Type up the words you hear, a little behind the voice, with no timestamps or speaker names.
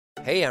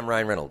Hey, I'm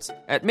Ryan Reynolds.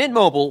 At Mint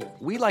Mobile,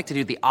 we like to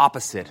do the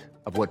opposite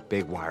of what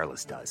Big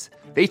Wireless does.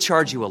 They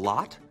charge you a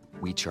lot,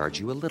 we charge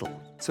you a little.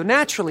 So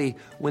naturally,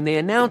 when they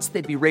announced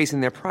they'd be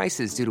raising their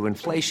prices due to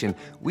inflation,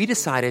 we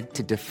decided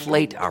to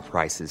deflate our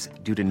prices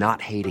due to not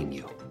hating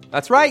you.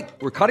 That's right.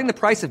 We're cutting the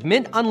price of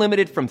Mint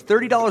Unlimited from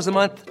 $30 a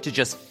month to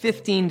just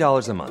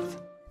 $15 a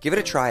month. Give it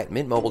a try at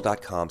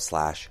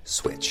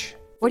mintmobile.com/switch.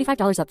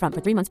 $45 up front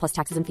for 3 months plus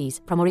taxes and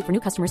fees. Promo rate for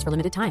new customers for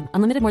limited time.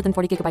 Unlimited more than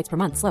 40 gigabytes per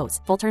month.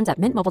 Slows full terms at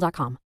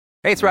mintmobile.com.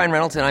 Hey, it's Ryan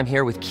Reynolds, and I'm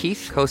here with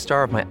Keith,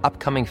 co-star of my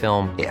upcoming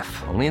film,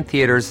 If, only in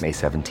theaters May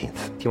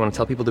 17th. Do you want to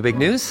tell people the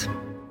big news?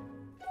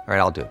 All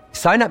right, I'll do it.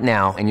 Sign up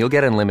now and you'll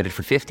get unlimited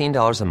for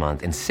 $15 a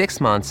month and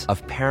 6 months of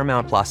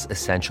Paramount Plus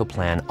Essential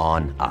Plan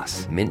on us.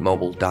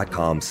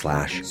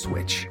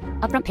 mintmobile.com/switch.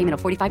 Upfront payment of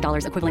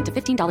 $45 equivalent to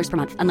 $15 per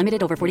month.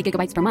 Unlimited over 40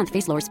 gigabytes per month.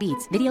 Face lower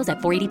speeds. Videos at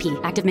 480p.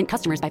 Active Mint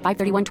customers by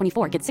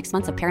 531.24 get 6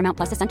 months of Paramount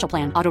Plus Essential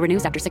Plan. Auto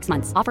renews after 6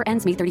 months. Offer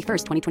ends May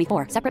 31st,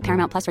 2024. Separate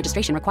Paramount Plus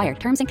registration required.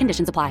 Terms and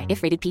conditions apply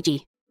if rated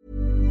PG.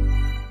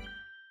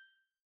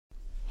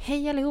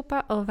 Hej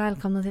allihopa och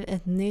välkomna till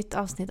ett nytt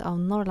avsnitt av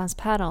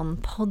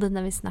Norrlandspäron, podden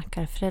där vi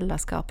snackar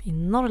föräldraskap i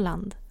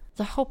Norrland.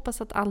 Jag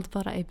hoppas att allt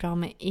bara är bra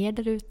med er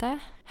där ute.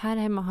 Här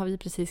hemma har vi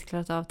precis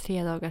klarat av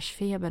 3 dagars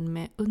febern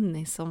med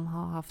Unni som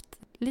har haft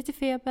lite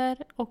feber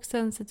och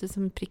sen sett ut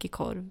som en prickig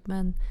korv.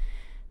 Men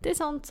det är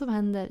sånt som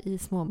händer i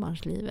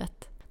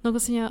småbarnslivet.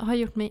 Något som jag har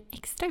gjort mig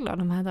extra glad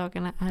de här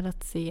dagarna är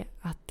att se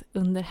att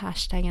under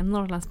hashtaggen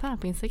Norrlandspäron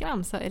på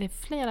Instagram så är det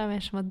flera av er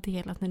som har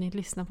delat när ni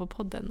lyssnar på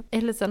podden.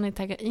 Eller så har ni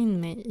taggat in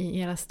mig i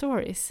era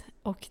stories.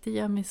 Och det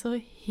gör mig så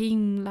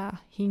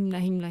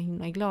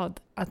himla glad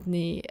att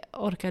ni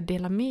orkar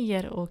dela med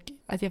er och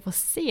att jag får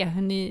se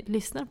hur ni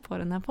lyssnar på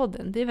den här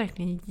podden. Det är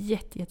verkligen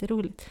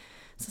jätteroligt.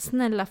 Så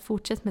snälla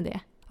fortsätt med det.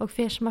 Och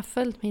för er som har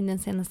följt mig den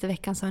senaste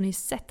veckan så har ni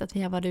sett att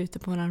vi har varit ute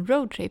på en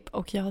roadtrip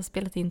och jag har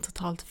spelat in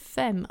totalt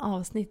 5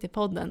 avsnitt i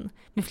podden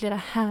med flera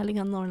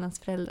härliga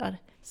Norrlandsföräldrar.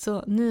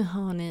 Så nu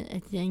har ni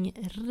ett gäng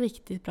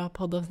riktigt bra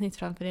poddavsnitt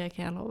framför er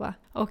kan jag lova.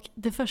 Och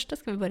det första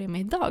ska vi börja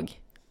med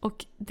idag.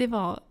 Och det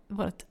var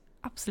vårt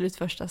absolut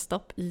första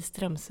stopp i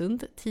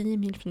Strömsund. 10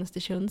 mil från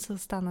Östersund så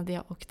stannade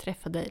jag och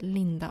träffade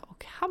Linda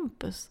och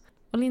Hampus.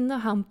 Och Linda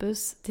och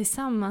Hampus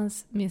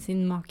tillsammans med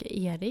sin make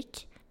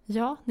Erik.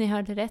 Ja, ni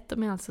hörde rätt.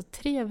 De är alltså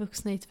 3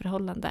 vuxna i ett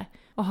förhållande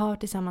och har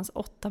tillsammans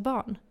 8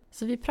 barn.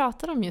 Så vi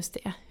pratar om just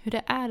det. Hur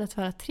det är att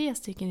vara 3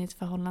 stycken i ett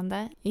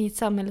förhållande i ett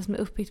samhälle som är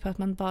uppbyggt på att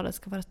man bara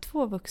ska vara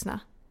 2 vuxna.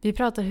 Vi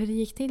pratar hur det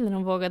gick till när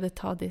de vågade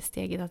ta det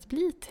steget att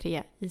bli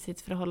 3 i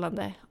sitt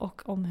förhållande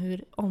och om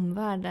hur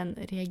omvärlden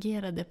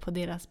reagerade på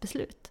deras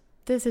beslut.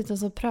 Dessutom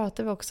så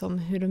pratar vi också om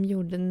hur de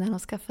gjorde när de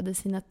skaffade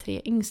sina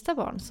 3 yngsta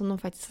barn som de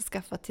faktiskt har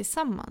skaffat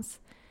tillsammans.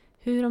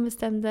 Hur de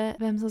bestämde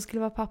vem som skulle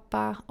vara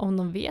pappa, om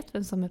de vet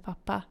vem som är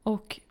pappa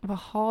och vad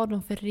har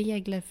de för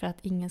regler för att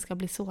ingen ska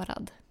bli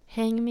sårad.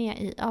 Häng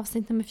med i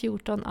avsnitt nummer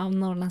 14 av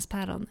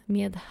Norrlandspäron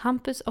med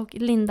Hampus och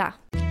Linda.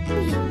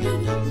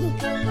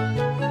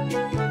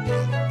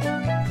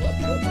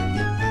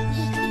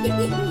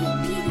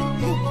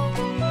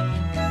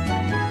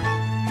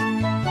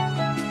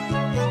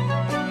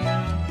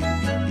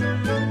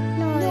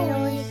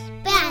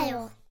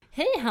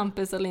 Hej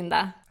Hampus och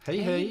Linda!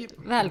 Hej!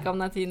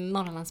 Välkomna till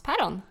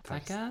Norrlandspäron.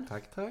 Tackar.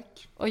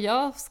 Tack. Och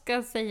jag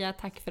ska säga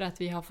tack för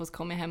att vi har fått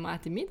komma hem och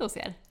äta middag hos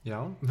er.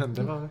 Ja, men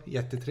det var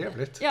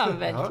jättetrevligt. Ja,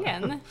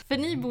 verkligen. Ja. För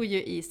ni bor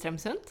ju i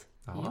Strömsund.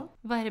 Ja.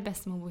 Vad är det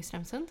bästa med att bo i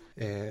Strömsund?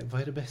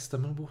 Vad är det bästa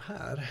med att bo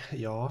här?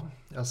 Ja,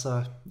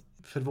 alltså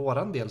för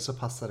våran del så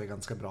passar det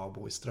ganska bra att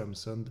bo i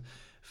Strömsund.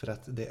 För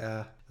att det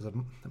är,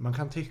 alltså, man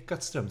kan tycka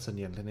att Strömsund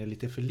egentligen är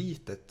lite för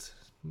litet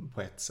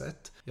på ett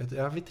sätt.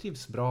 Ja, vi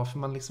trivs bra för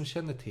man liksom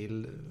känner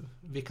till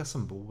vilka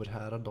som bor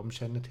här och de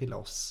känner till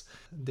oss.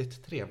 Det är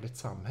ett trevligt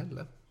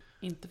samhälle.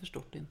 Inte för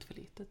stort, inte för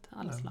litet.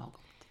 Alldeles lagom.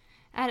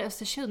 Är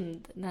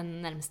Östersund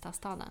den närmsta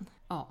staden?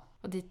 Ja.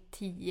 Och det är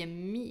 10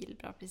 mil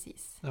bra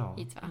precis. Ja,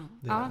 hit, va?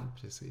 det är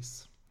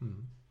precis.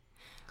 Mm.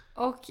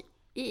 Och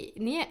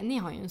ni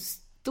har ju en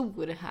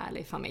stor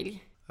härlig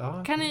familj.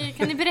 Ja. Kan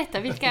ni berätta,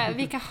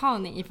 vilka har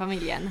ni i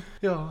familjen?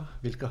 Ja,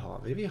 vilka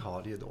har vi? Vi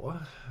har ju då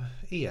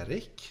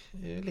Erik,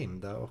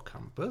 Linda och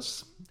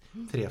Hampus.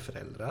 3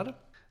 föräldrar.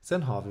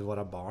 Sen har vi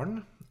våra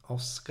barn.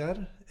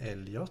 Oskar,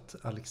 Elliot,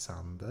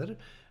 Alexander,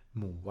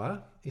 Moa,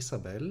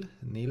 Isabel,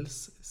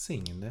 Nils,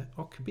 Signe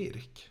och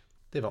Birk.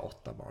 Det var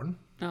 8 barn.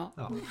 Ja.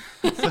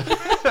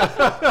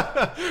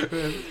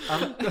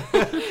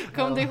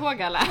 Kom du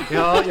ihåg alla?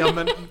 Ja,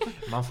 men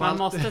man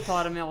måste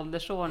ta det med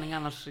åldersordning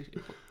annars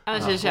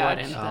kör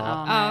det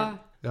inte.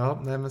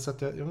 Men så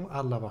att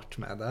alla har varit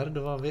med där.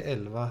 Då var vi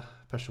 11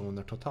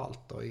 personer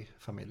totalt då i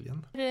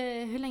familjen.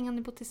 Hur länge har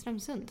ni bott i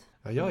Strömsund?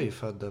 Ja, jag är ju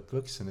född och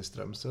uppvuxen i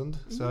Strömsund.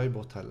 Så jag har ju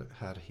bott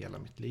här hela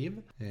mitt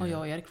liv. Och jag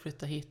och Erik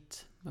flyttade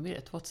hit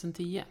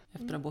 2010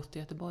 efter att ha bott i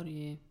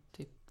Göteborg i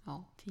typ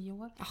 10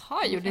 år.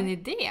 Jaha, gjorde ni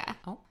det?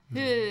 Ja.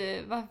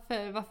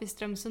 Varför är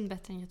Strömsund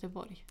bättre än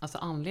Göteborg? Alltså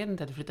anledningen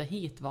till att vi flyttade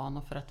hit var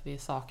nog för att vi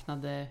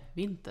saknade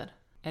vinter.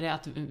 Eller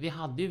att vi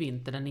hade ju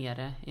vinter där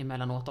nere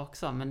emellanåt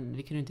också, men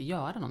vi kunde inte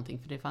göra någonting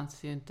för det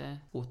fanns ju inte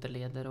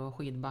skoterleder och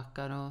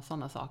skidbackar och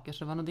sådana saker.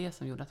 Så det var nog det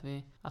som gjorde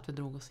att vi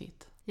drog oss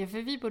hit. Ja,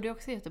 för vi bodde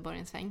också i Göteborg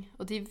en sväng.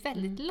 Och det är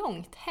väldigt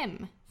långt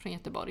hem från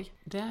Göteborg.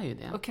 Det är ju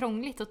det. Och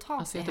krångligt att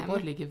ta sig Göteborg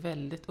hem. ligger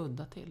väldigt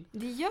udda till.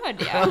 Det gör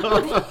det.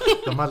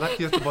 De har lagt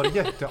Göteborg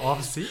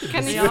jätteavsides.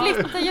 Kan ni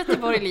flytta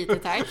Göteborg lite,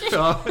 tack?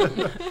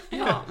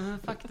 Ja, men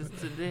faktiskt,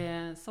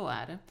 så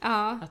är det.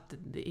 Ja. Att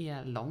det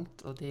är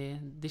långt och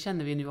det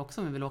känner vi nu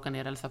också om vi vill åka ner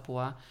och hälsa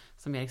på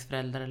som Eriks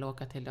föräldrar eller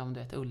åka till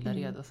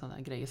Ullared och sådana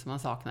grejer som man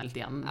saknar lite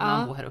grann när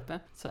man bor här uppe.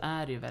 Så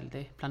är det ju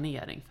väldigt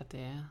planering för att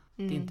det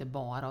är inte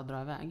bara att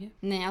dra iväg.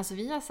 Nej, alltså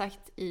vi har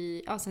sagt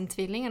sen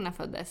tvillingarna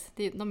föddes,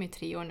 de är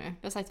 3 år nu.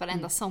 Vi har sagt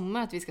varenda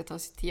sommar att vi ska ta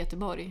oss till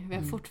Göteborg. Vi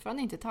har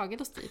fortfarande inte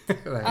tagit oss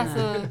dit.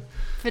 Alltså,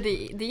 för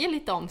det är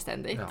lite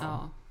omständigt.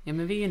 Ja,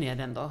 men vi är ner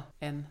ändå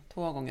 1-2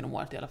 gånger om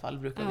året i alla fall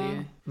brukar vi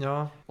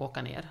ju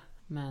åka ner.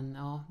 Men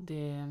ja,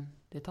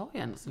 det tar ju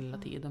ändå sin lilla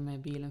tid och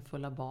med bilen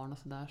full av barn och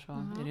sådär så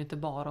är det ju inte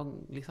bara att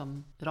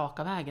liksom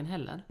raka vägen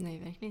heller. Nej,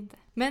 verkligen inte.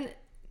 Men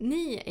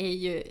ni är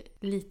ju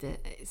lite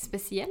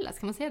speciella,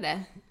 ska man säga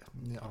det?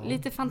 Ja.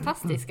 Lite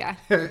fantastiska.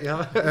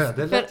 Ja,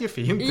 det lät ju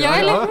fint. Ja,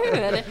 eller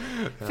hur?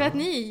 För att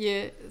ni är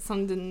ju,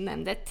 som du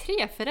nämnde,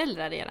 3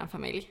 föräldrar i er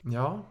familj.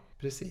 Ja,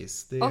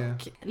 precis.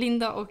 Och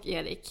Linda och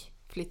Erik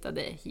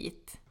flyttade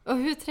hit. Och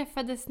hur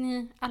träffades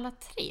ni alla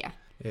 3?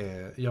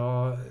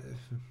 Ja,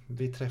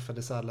 vi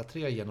träffades alla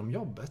 3 genom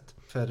jobbet.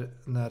 För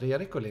när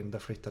Erik och Linda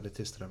flyttade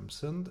till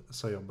Strömsund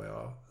så jobbade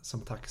jag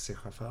som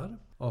taxichaufför.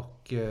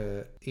 Och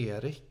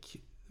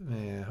Erik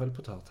höll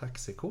på att ta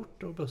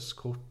taxikort och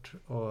busskort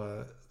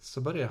och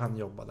så började han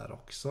jobba där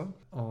också.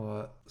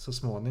 Och så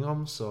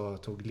småningom så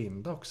tog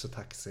Linda också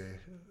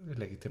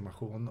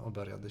taxilegitimation och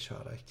började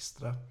köra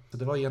extra. Så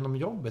det var genom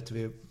jobbet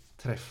vi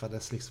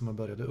träffades liksom och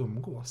började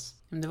umgås.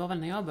 Men det var väl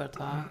när jag började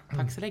ta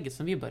taxilägget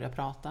som vi började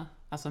prata.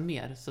 Alltså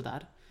mer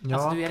sådär. Ja.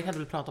 Alltså du och Erik hade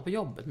väl pratat på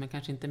jobbet men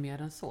kanske inte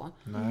mer än så.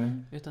 Nej.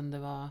 Utan det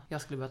var,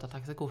 jag skulle börja ta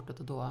taxikortet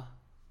och då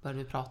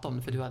började vi prata om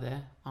det för du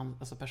hade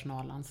alltså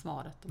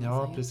personalansvaret.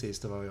 Ja, precis.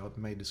 Det var jag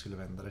mig du skulle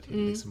vända dig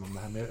till liksom, om det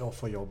här med att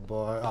få jobb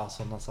och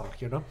sådana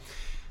saker då.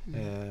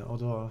 Och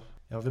då,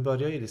 vi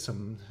började ju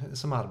liksom,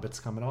 som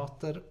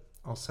arbetskamrater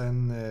och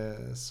sen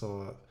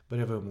så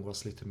började vi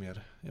umgås lite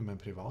mer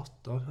privat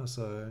då.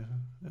 Alltså,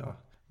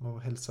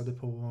 och hälsade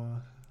på,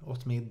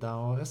 åt middag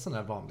och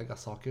sådana vanliga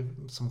saker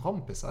som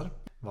kompisar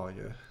var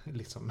ju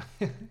liksom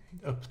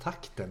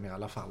upptakten i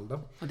alla fall då.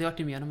 Och det var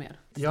ju mer och mer.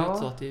 Till slut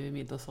så åt vi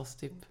middag hos oss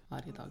typ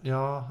varje dag.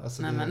 Ja,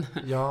 alltså men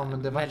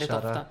det var väldigt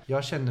ofta.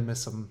 Jag kände mig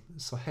som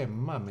så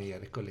hemma med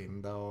Erik och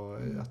Linda och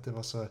att det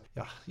var så,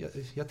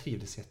 jag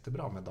trivdes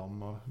jättebra med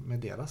dem och med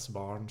deras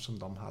barn som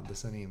de hade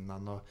sen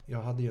innan och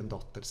jag hade ju en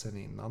dotter sen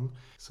innan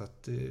så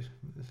att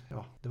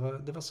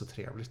det var så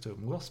trevligt att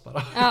umgås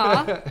bara.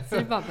 Ja, så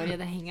det bara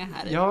började hänga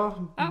här.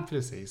 Ja,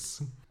 precis.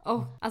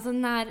 Och alltså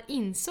när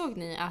insåg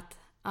ni att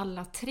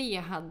alla 3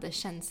 hade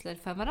känslor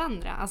för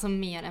varandra? Alltså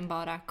mer än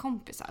bara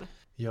kompisar?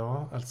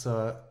 Ja,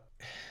 alltså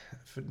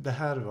för det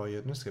här var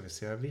ju, nu ska vi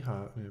se, vi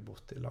har nu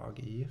bott i lag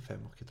i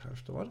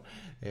 5,5 år.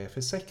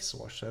 För 6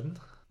 år sedan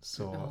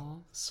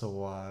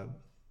så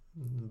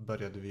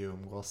började vi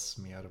umgås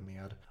mer och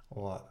mer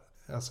och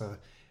alltså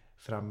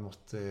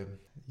framåt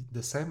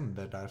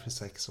december där för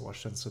 6 år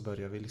sedan så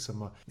började vi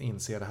liksom att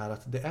inse det här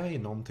att det är ju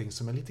någonting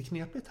som är lite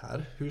knepigt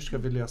här. Hur ska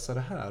vi lösa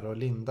det här? Och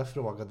Linda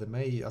frågade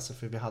mig, alltså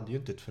för vi hade ju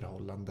inte ett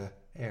förhållande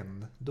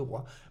än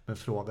då, men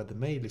frågade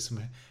mig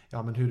liksom,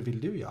 men hur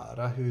vill du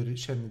göra? Hur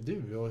känner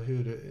du? Och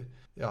hur,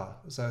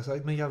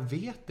 men jag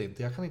vet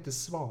inte, jag kan inte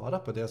svara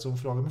på det. Så hon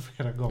frågade mig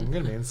flera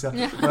gånger minns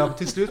jag. Och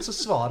till slut så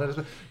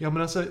svarade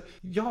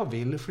jag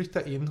vill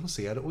flytta in hos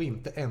er och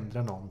inte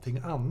ändra någonting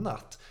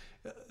annat.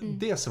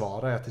 Det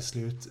svarade jag till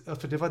slut,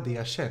 för det var det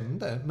jag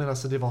kände. Men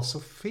alltså det var så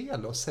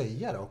fel att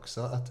säga det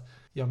också att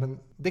men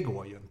det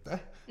går ju inte.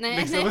 Nej,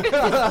 liksom.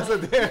 Alltså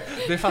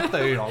det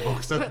fattar ju jag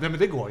också. Nej, men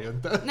det går ju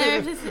inte.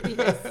 Nej, precis.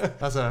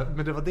 Alltså,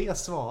 men det var det jag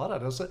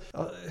svarade. Och så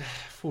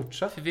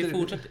fortsatte.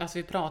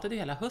 Vi pratade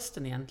hela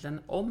hösten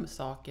egentligen om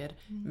saker.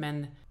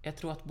 Men jag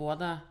tror att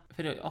båda,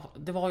 för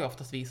det var ju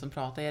oftast vi som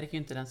pratade. Erik är ju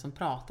inte den som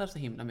pratar så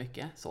himla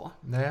mycket så.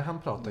 Nej,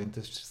 han pratar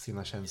inte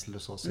sina känslor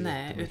så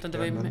nej, utan det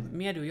var ju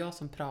mer du och jag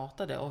som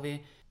pratade. Och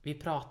vi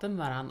pratade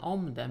med varandra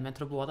om det, men jag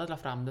tror båda la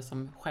fram det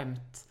som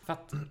skämt för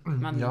att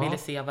man ville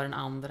se vad den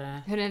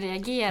andra... Hur den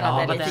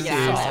reagerade lite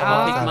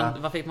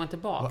grann. Vad fick man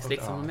tillbaka?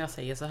 Liksom, om jag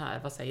säger så här,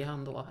 vad säger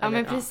han då? Ja,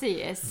 men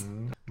precis.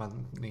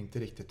 Man inte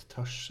riktigt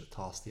törs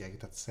ta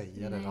steget att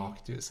säga det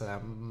rakt ut,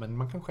 men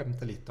man kan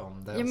skämta lite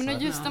om det. Ja, men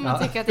just om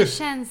man tycker att det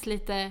känns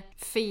lite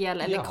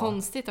fel eller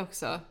konstigt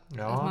också.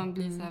 Att man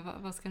blir så här,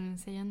 vad ska den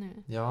säga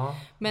nu? Ja.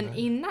 Men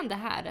innan det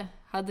här,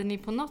 hade ni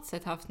på något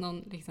sätt haft någon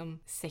liksom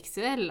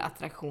sexuell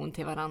attraktion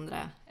till varandra?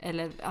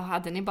 Eller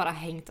hade ni bara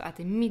hängt och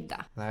ätit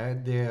middag? Nej,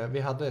 vi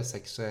hade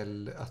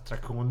sexuell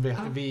attraktion.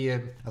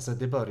 Alltså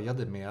det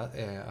började med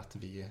att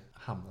vi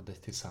hamnade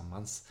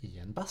tillsammans i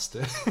en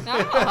bastu.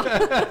 Ja.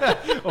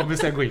 Om vi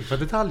ska gå in på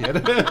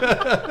detaljer.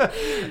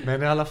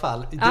 Men i alla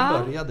fall, det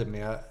började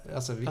med...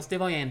 Alltså Fast det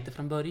var ju inte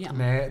från början.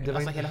 Nej, det var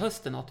alltså inte... hela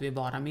hösten åt vi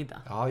bara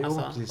middag. Ja, jo,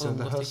 alltså, precis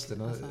under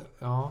hösten. Alltså.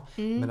 Ja,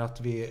 men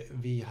att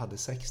vi hade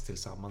sex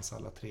tillsammans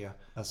alla tre.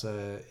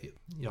 Alltså,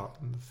 ja,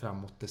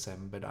 framåt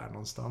december där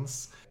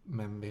någonstans.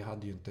 Men vi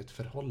hade ju inte ett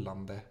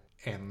förhållande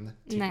än,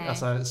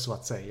 alltså, så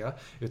att säga.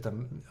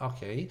 Utan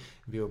okej,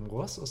 vi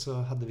umgås och så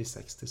hade vi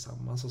sex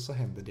tillsammans och så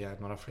hände det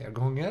några fler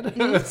gånger.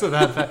 Så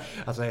därför,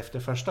 alltså efter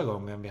första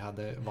gången vi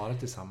hade varit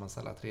tillsammans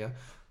alla tre,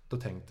 då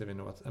tänkte vi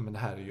nog att men det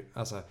här är ju,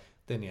 alltså,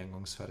 det är en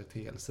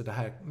engångsföreteelse.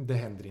 Det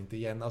händer inte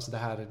igen. Alltså det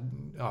här,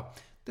 ja,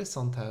 det är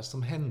sånt här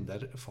som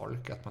händer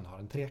folk, att man har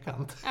en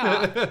trekant.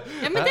 Ja,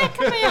 men det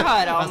kan man ju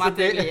höra om alltså att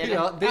det blir.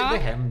 Ja, det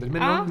händer.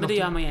 Men det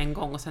gör man ju en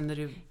gång och sen är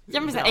det ju...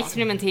 Ja, men så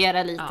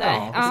experimentera lite.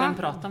 Ja, och sen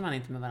pratar man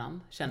inte med varandra.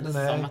 Kändes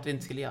som att vi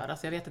inte skulle göra.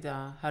 Så jag vet att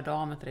jag hörde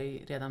av mig till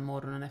dig redan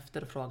morgonen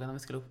efter och frågade om vi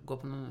skulle gå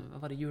på någon,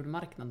 vad var det,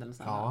 julmarknad eller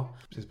så. Ja,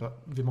 precis.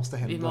 Vi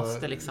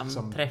måste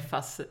liksom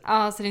träffas.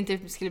 Ja, så det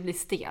inte skulle bli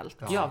stelt.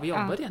 Ja, vi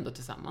jobbade ändå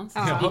tillsammans.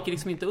 Så vi gick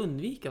liksom inte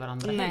undvika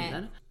varandra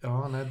heller.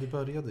 Ja, nej, det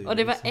började ju. Och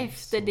det var liksom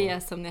efter så.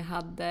 Det som ni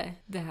hade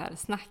det här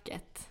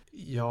snacket.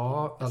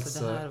 Ja,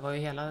 alltså det här var ju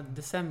hela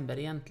december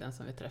egentligen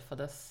som vi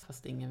träffades,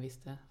 fast ingen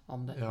visste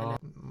om det. Ja,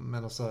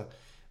 men också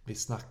vi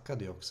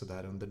snackade ju också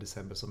där under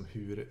december som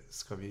hur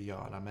ska vi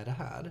göra med det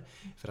här?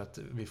 För att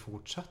vi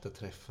fortsatte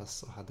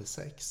träffas och hade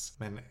sex.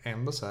 Men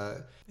ändå så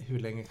här, hur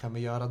länge kan vi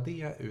göra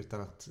det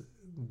utan att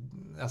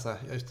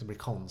det blir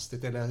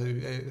konstigt?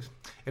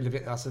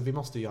 Eller alltså, vi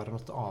måste göra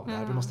något av det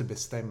här. Vi måste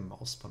bestämma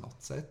oss på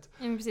något sätt.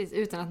 Ja, precis,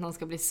 utan att någon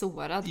ska bli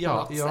sårad på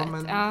något sätt.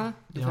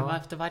 För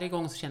efter varje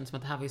gång så kändes det som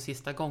att det här var ju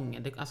sista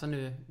gången. Alltså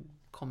nu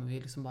kommer vi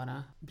liksom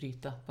bara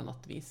bryta på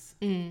något vis.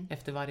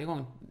 Efter varje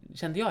gång,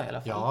 kände jag i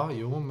alla fall. Ja,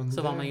 jo, men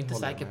så var man ju inte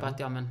säker på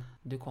att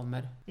du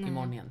kommer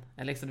imorgon igen.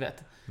 Eller liksom, du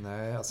vet.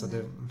 Nej, alltså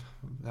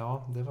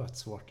det var ett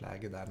svårt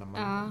läge där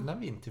när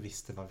vi inte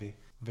visste vad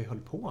vi höll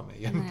på med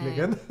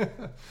egentligen.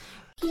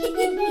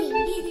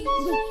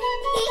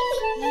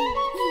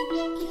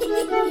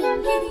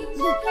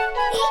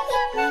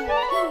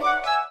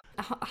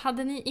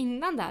 Hade ni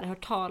innan där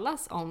hört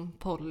talas om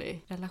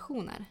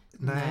polyrelationer?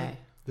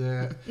 Nej.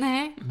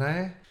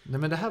 Nej,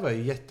 men det här var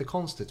ju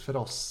jättekonstigt för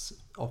oss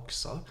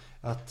också.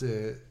 Att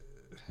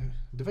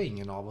det var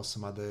ingen av oss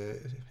som hade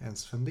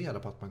ens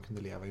funderat på att man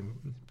kunde leva i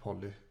en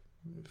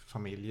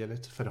polyfamilj eller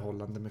ett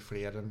förhållande med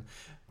fler än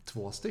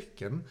 2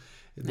 stycken.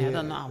 Nej, jag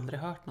hade aldrig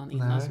hört någon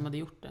innan som hade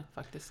gjort det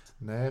faktiskt.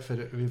 Nej, för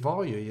vi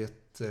var ju i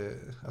ett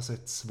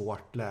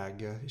svårt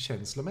läge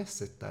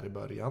känslomässigt där i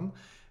början.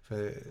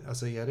 För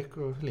alltså Erik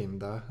och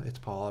Linda,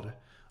 ett par,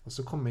 och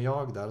så kommer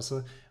jag där och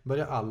så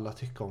börjar alla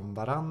tycka om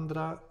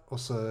varandra och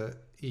så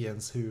i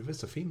ens huvud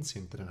så finns ju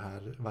inte den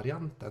här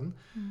varianten.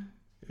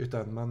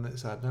 Utan man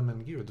säger, nej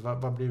men gud,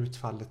 vad blir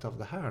utfallet av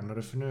det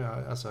här? För nu,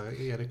 alltså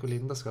Erik och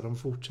Linda, ska de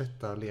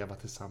fortsätta leva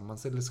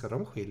tillsammans eller ska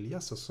de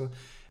skiljas? Och så,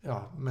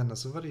 men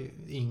alltså var det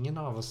ingen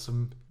av oss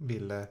som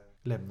ville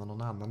lämna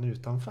någon annan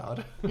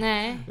utanför.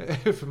 Nej.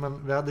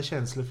 För vi hade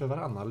känslor för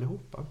varandra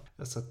allihopa.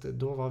 Så att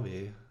då var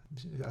vi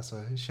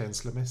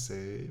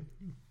känslomässigt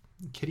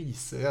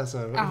kris. Alltså,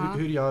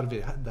 hur gör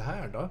vi det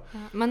här då?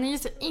 Man är ju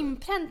så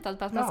inpräntad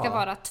på att man ska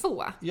vara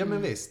 2. Ja,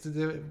 men visst.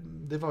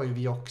 Det var ju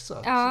vi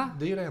också.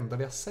 Det är ju det enda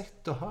vi har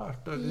sett och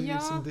hört. Och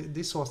det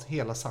är så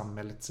hela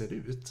samhället ser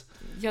ut.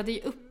 Ja,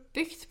 det är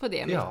uppbyggt på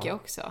det mycket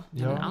också.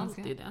 Ja, men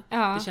alltid det.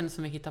 Det känns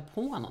som att vi hittar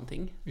på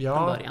någonting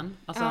från början.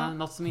 Alltså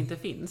något som inte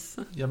finns.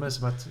 Ja, men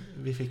som att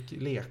vi fick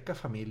leka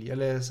familj.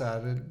 Eller så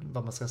här,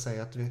 vad man ska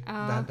säga. Att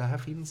det här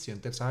finns ju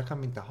inte. Så här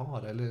kan vi inte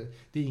ha det. Eller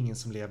det är ingen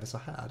som lever så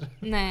här.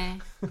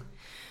 Nej.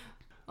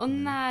 Och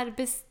när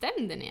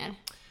bestämde ni er?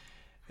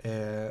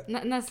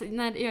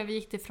 När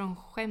övergick det från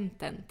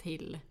skämten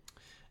till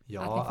att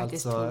ni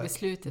faktiskt tog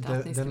beslutet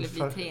att ni skulle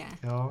bli 3?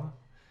 Ja,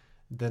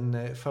 den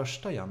 1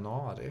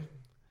 januari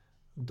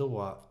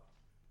då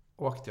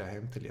åkte jag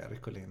hem till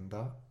Erik och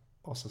Linda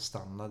och så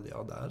stannade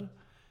jag där.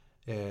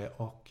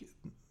 Och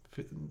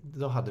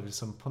då hade vi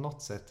som på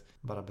något sätt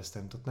bara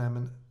bestämt att nej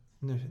men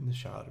nu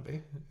kör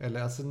vi.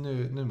 Eller alltså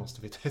nu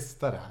måste vi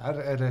testa det här.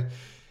 Eller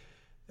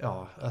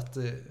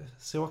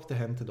så jag åkte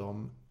hem till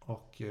dem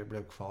och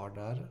blev kvar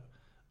där.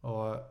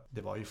 Och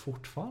det var ju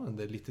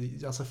fortfarande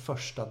lite, alltså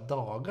första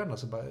dagarna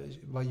så bara,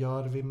 vad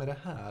gör vi med det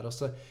här? Och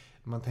så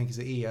man tänker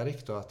sig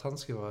Erik då, att han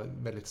skulle vara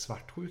väldigt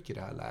svartsjuk i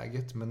det här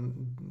läget. Men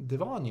det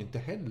var han ju inte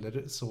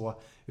heller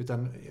så,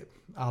 utan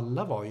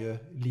alla var ju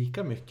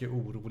lika mycket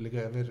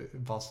oroliga över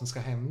vad som ska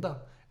hända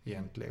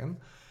egentligen.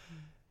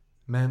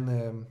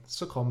 Men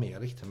så kom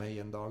Erik till mig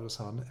en dag och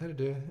sa, här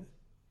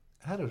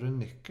är du en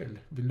nyckel,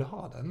 vill du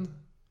ha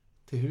den?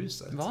 Till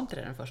huset. Var inte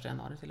det den 1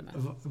 januari till och med?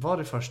 Var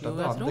det första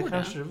dagen? Det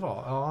kanske det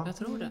var. Ja. Jag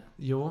tror det.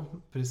 Jo,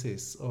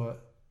 precis. Och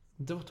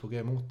då tog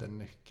jag emot den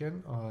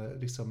nyckeln och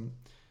liksom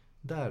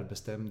där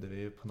bestämde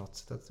vi på något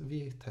sätt att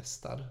vi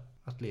testar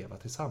att leva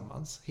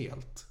tillsammans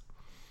helt.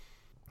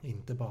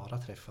 inte bara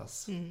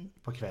träffas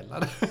på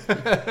kvällar.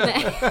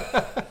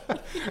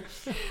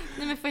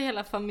 Nej, men för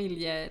hela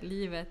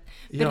familjelivet.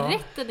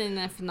 Berättade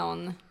ni för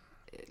någon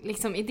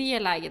liksom i det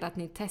läget att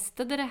ni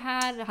testade det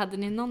här? Hade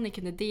ni någon ni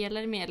kunde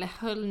dela det med, eller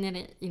höll ni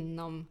det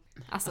inom...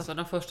 Alltså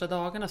de första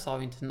dagarna sa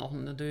vi inte till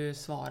någon. Du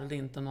svarade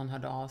inte om någon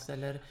hörde av sig.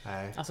 Eller,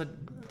 alltså,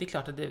 det är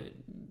klart att det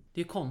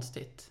är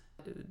konstigt.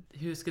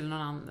 Hur skulle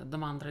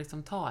de andra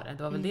liksom ta det?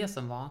 Det var väl det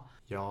som var...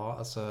 Ja,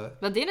 alltså...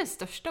 Var det den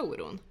största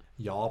oron?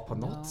 Ja, på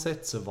något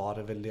sätt så var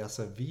det väl det.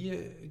 Alltså,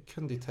 vi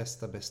kunde ju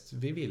testa bäst.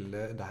 Vi ville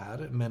det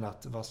här. Men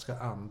att vad ska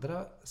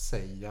andra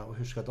säga? Och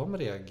hur ska de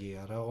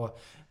reagera? Och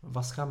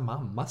vad ska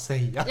mamma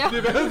säga? Ja.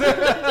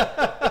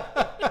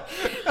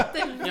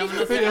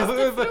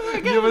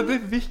 Ja, men det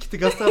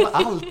viktigaste av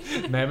allt.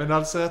 Nej, men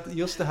alltså att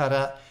just det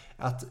här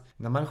att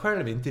när man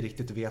själv inte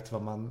riktigt vet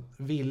vad man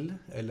vill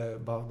eller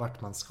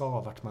vart man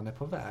ska, vart man är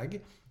på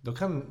väg,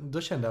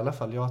 då kände i alla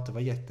fall jag att det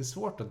var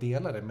jättesvårt att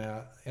dela det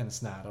med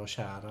ens nära och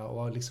kära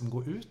och liksom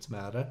gå ut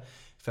med det.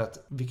 För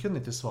att vi kunde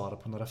inte svara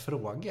på några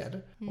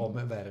frågor om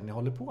vad är det ni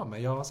håller på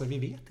med. Ja, alltså vi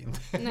vet inte.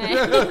 Nej.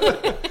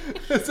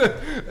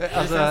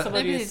 Alltså, sen så var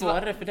det ju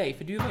svårare för dig,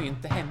 för du var ju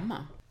inte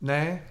hemma.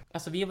 Nej.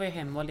 Alltså vi var ju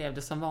hemma och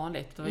levde som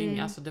vanligt. Det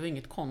var, det var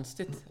inget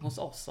konstigt hos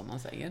oss, om man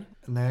säger.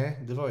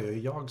 Nej, det var ju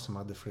jag som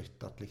hade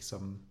flyttat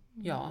liksom.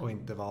 Ja. Och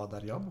inte var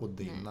där jag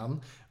bodde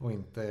innan. Och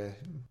inte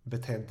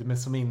betedde mig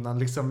som innan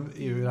liksom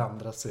ur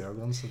andras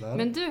ögon sådär.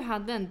 Men du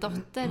hade en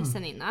dotter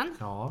sen innan.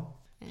 Ja,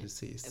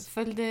 precis.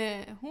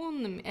 Följde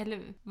hon,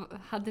 eller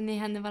hade ni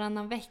henne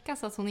varannan vecka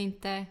så att hon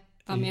inte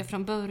var med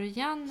från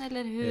början?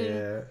 Eller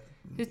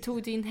hur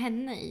tog du in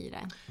henne i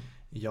det?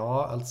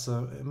 Ja,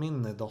 alltså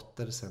min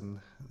dotter sen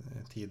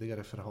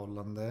tidigare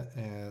förhållande,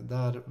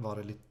 där var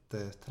det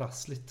lite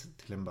trassligt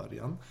till en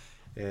början.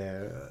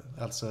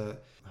 Alltså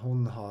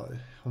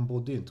hon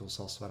bodde ju inte hos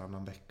oss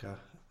varannan vecka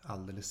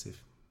alldeles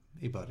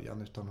i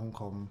början, utan hon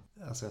kom,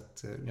 alltså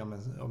att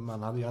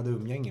jag hade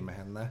umgänge med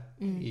henne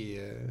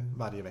i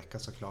varje vecka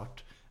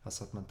såklart,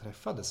 alltså att man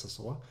träffades och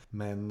så,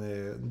 men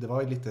det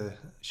var ju lite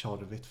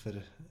tjorvigt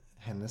för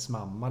hennes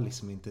mamma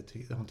liksom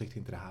hon tyckte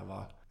inte det här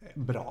var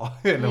bra.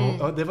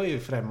 Eller det var ju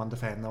främmande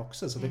för henne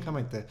också, så det kan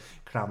man inte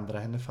klandra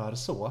henne för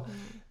så.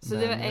 Så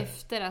det var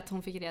efter att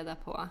hon fick reda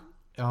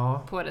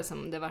på det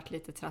som det vart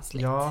lite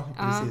trassligt. Ja,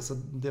 precis. Och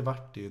det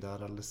vart ju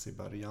där alldeles i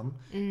början.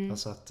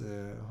 Alltså att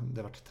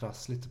det vart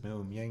trassligt med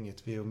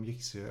umgänget. Vi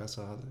umgicks ju,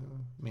 alltså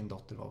min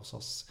dotter var hos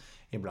oss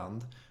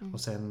ibland.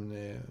 Och sen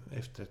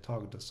efter ett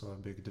tag då så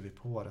byggde vi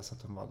på det så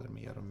att hon var där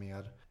mer och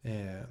mer.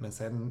 Men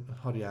sen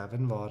har det ju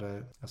även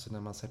varit, alltså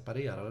när man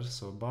separerar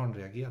så barn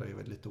reagerar ju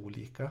väldigt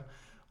olika.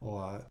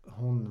 Och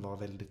hon var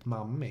väldigt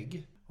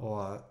mammig.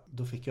 Och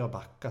då fick jag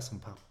backa som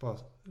pappa,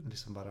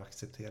 liksom bara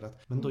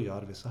accepterat. Men då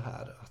gör vi så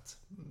här att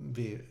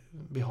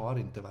vi har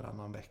inte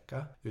varannan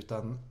vecka,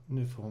 utan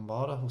nu får hon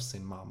vara hos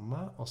sin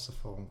mamma och så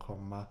får hon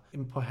komma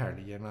på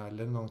helgerna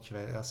eller någon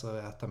kväll, alltså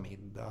äta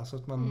middag, så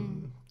att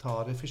man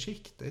tar det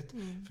försiktigt.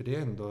 För det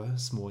är ändå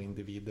små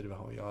individer vi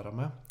har att göra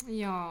med.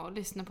 Ja, och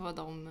lyssna på vad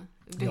de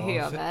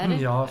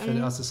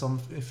behöver. Alltså som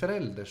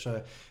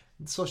förälder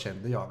så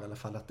kände jag i alla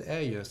fall att det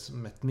är ju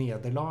som ett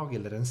nederlag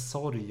eller en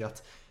sorg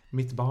att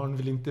mitt barn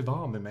vill inte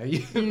vara med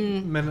mig.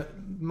 Men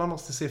man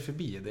måste se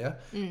förbi det.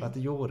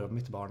 Att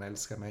mitt barn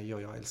älskar mig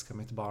och jag älskar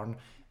mitt barn.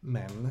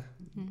 Men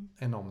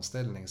en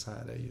omställning så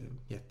här är ju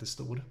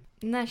jättestor.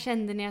 När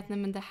kände ni att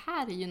men det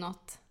här är ju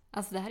något,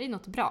 alltså det här är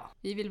något bra.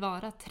 Vi vill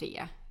vara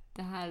 3.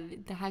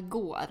 Det här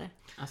går.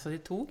 Alltså det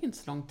tog inte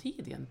så lång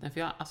tid egentligen.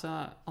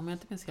 För om jag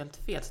inte minns helt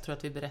fel så tror jag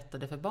att vi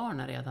berättade för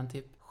barnen redan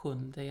typ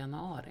 7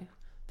 januari.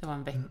 Det var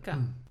en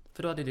vecka.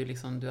 För då hade du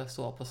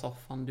sov på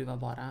soffan, du var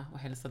bara och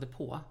hälsade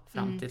på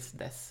fram tills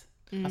dess.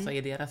 Alltså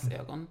i deras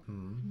ögon.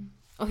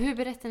 Och hur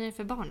berättade ni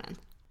för barnen?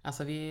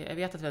 Alltså jag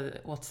vet att vi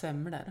åt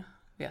semlor,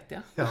 vet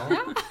jag. Ja.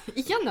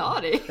 I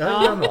januari.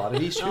 Ja, i januari.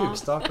 Vi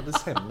tjuvstartade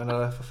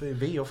semlorna för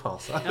vi och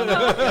fasa. Ja, men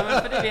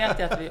för det vet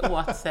jag att vi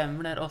åt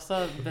semlor och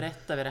så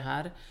berättade vi det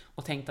här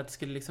och tänkte att det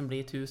skulle liksom bli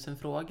 1000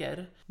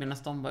 frågor. Medan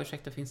de bara,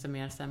 ursäkta, finns det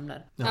mer semlor?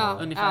 Ja.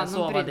 Ungefär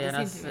så var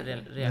deras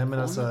reaktion. Nej, men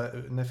alltså,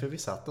 för vi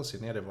satt oss ju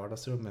ner i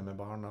vardagsrummet med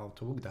barnen och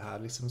tog det här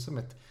liksom som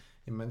ett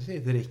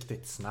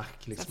riktigt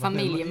snack. Liksom.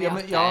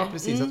 Familjemöte. Ja,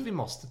 precis. Att vi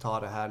måste ta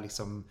det här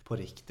liksom på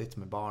riktigt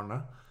med barnen.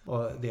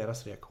 Och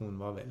deras reaktion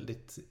var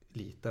väldigt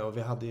lite. Och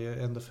vi hade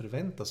ju ändå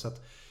förväntat oss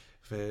att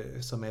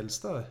som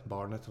äldsta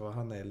barnet var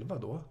han 11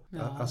 då.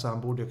 Ja. Alltså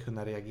han borde ju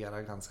kunna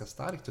reagera ganska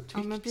starkt och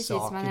tyckt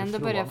saker, man ändå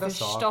börjar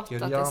förstått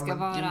att det ska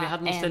vara vi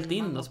hade nog ställt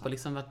in oss på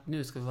liksom att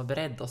nu ska vi vara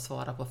beredda att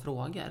svara på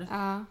frågor.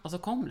 Ja. Och så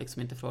kom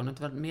liksom inte frågan.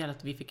 Det var mer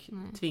att vi fick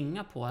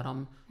tvinga på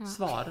dem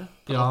svar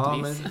på något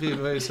vis. Men vi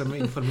var ju som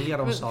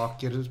informera om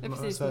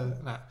saker. Så,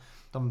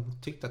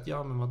 de tyckte att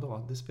men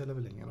vadå, det spelar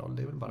väl ingen roll,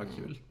 det är väl bara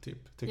kul typ.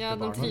 Ja,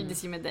 de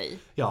trivdes ju med dig.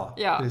 Ja,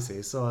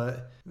 precis.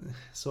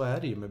 Så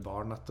är det ju med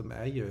barn, att de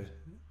är ju,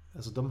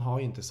 alltså de har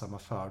ju inte samma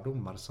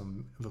fördomar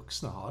som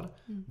vuxna har.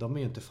 De är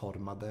ju inte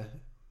formade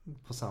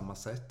på samma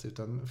sätt,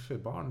 utan för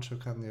barn så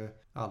kan ju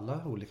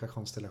alla olika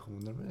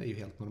konstellationer är ju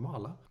helt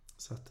normala.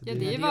 Så att Ja,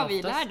 det är ju vad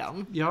vi lär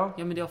dem. Ja,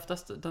 Ja, men det är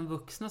oftast de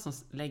vuxna som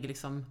lägger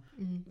liksom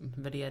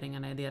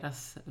värderingarna i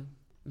deras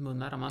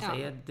munnar, om man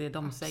säger. Det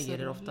de säger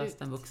är oftast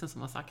den vuxen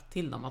som har sagt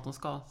till dem att de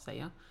ska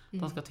säga.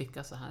 De ska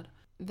tycka så här.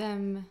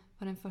 Vem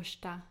var den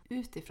första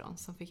utifrån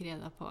som fick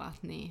reda på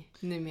att ni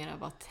numera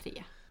var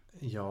 3?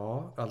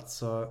 ja,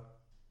 alltså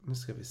nu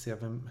ska vi se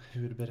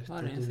hur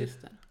berättade Var det en du?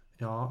 syster?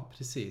 Ja,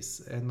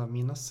 precis. En av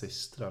mina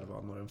systrar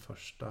var nog den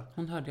första.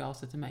 Hon hörde av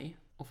sig till mig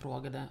och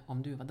frågade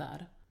om du var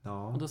där.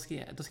 Ja. Och då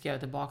skrev jag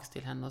tillbaks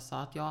till henne och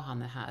sa att ja,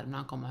 han är här, men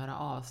han kommer höra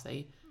av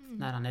sig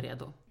när han är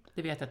redo.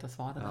 Det vet jag att jag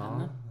svarade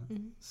henne.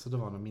 Så då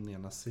var nog min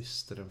ena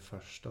syster den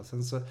första.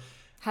 Sen så,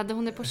 Hade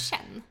hon det på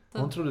känn?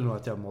 hon trodde nog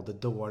att jag mådde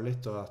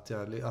dåligt och att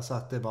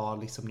att det var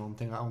liksom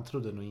någonting. Hon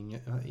trodde nog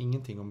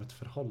ingenting om ett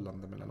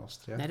förhållande mellan oss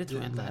 3. Nej, det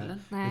tror jag inte heller.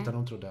 Nej. Utan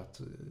hon trodde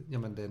att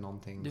men det är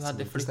någonting Du som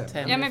hade inte flytt stämmer.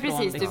 hem. Ja, men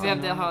precis. Du Liksom.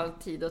 behövde ha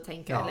tid att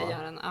tänka Ja. eller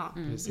göra en... Ja.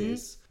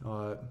 Precis.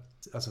 Och,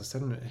 alltså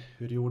sen,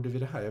 hur gjorde vi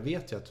det här? Jag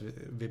vet ju att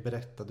vi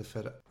berättade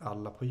för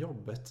alla på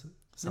jobbet.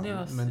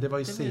 Men det var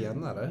ju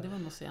senare. Det var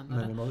nog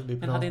senare.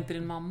 Men hade inte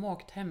din mamma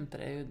åkt hem till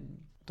dig,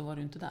 då var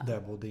du inte där. Där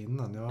jag bodde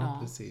innan, ja.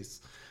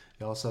 Precis.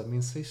 Ja, så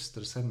min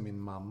syster, sen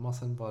min mamma,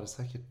 sen var det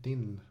säkert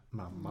din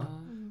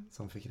mamma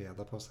som fick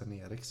reda på, sen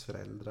Eriks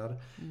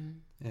föräldrar.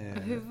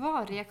 Hur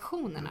var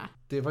reaktionerna?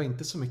 Det var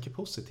inte så mycket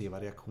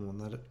positiva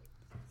reaktioner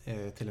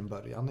till en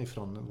början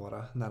ifrån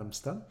våra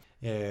närmsta.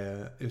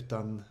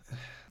 Utan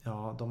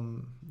ja,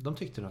 de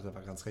tyckte nog att det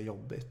var ganska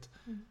jobbigt.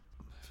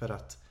 För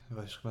att,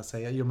 vad ska man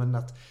säga? Jo, men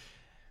att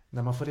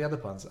när man får reda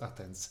på att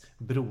ens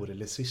bror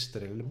eller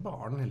syster eller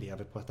barn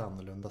lever på ett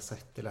annorlunda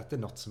sätt, eller att det är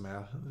något som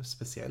är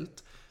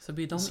speciellt. Så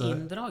blir de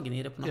indragen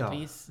i det på något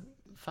vis,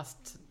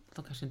 fast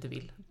de kanske inte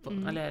vill.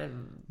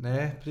 Eller...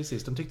 Nej,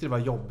 precis. De tyckte det var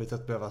jobbigt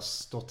att behöva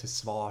stå till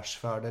svars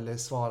för det, eller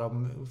svara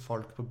om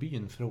folk på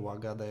byn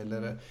frågade,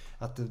 eller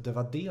att det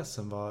var det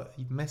som var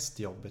mest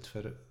jobbigt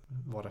för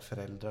våra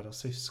föräldrar och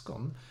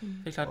syskon.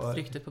 Det är klart att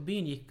ryktet på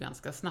byn gick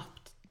ganska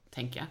snabbt,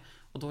 tänker jag.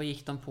 Och då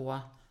gick de på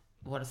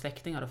våra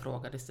släktingar och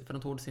frågade, för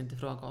de tog sig inte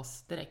fråga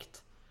oss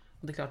direkt.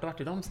 Och det är klart, då var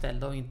ju de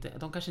ställda och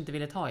de kanske inte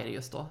ville ta i det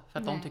just då, för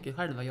att de tycker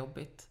själva det var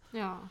jobbigt.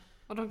 Ja,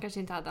 och de kanske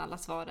inte hade alla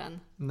svaren.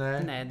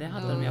 Nej, det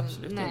hade de ju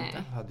absolut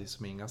inte. De hade ju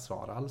som inga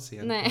svar alls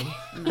egentligen.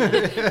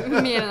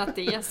 Nej, mer än att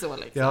det är så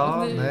liksom.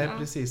 Ja,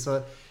 precis.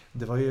 Så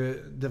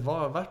det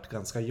var varit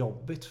ganska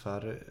jobbigt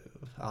för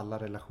alla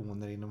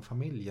relationer inom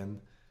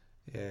familjen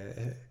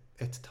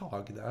ett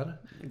tag där.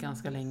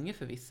 Ganska länge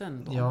för vissa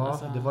ändå.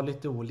 Ja, det var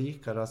lite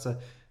olika. Alltså,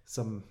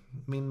 som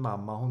min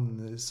mamma,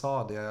 hon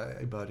sa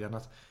det i början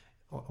att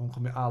hon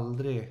kommer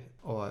aldrig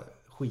att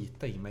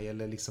skita i mig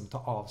eller liksom ta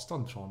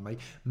avstånd från mig.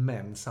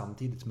 Men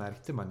samtidigt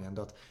märkte man ju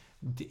ändå att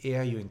det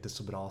är ju inte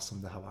så bra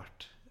som det har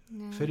varit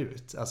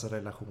förut. Alltså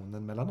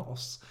relationen mellan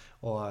oss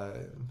och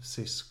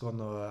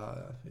syskon och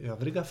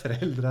övriga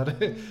föräldrar.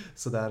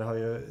 Så där har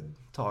ju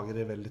tagit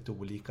det väldigt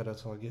olika. Det har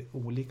tagit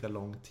olika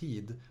lång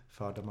tid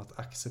för dem att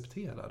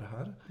acceptera det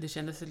här. Det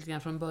kändes lite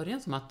grann från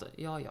början som att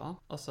ja,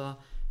 och så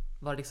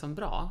var det liksom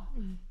bra.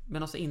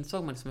 Men så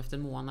insåg man liksom efter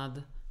en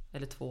månad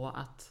eller 2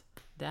 att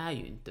det är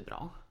ju inte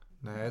bra.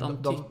 Nej,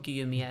 de tycker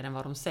ju mer än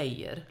vad de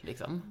säger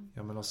liksom.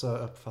 Ja, men också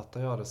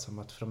uppfattar jag det som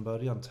att från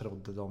början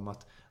trodde de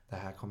att det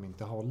här kommer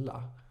inte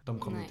hålla. De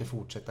kommer inte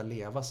fortsätta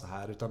leva så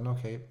här, utan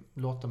okej,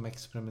 låt dem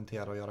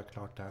experimentera och göra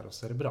klart det här och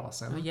så är det bra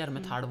sen. Och ger dem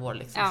ett halvår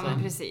liksom. Ja,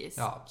 men precis.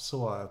 Ja,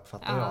 så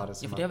uppfattar jag det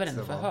som. Ja, för det har väl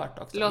ändå förhört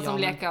också. Låt dem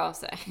leka av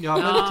sig. Ja,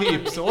 men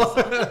typ så.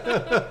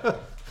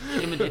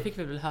 Ja, men det fick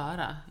vi väl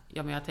höra.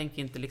 Ja, men jag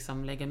tänker inte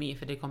liksom lägga mig i,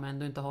 för det kommer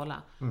ändå inte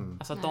hålla.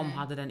 Alltså att de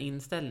hade den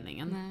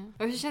inställningen. Nej.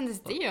 Och hur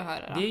kändes det att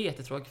höra då? Det är ju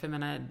jättetråkigt, för jag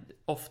menar,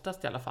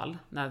 oftast i alla fall,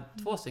 när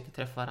 2 stycken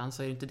träffar varandra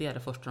så är det inte det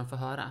första de får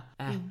höra.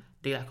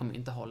 Det där kommer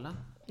inte hålla.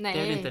 Nej.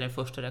 Det är väl inte den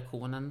första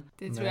reaktionen.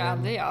 Det tror jag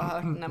aldrig jag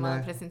har hört när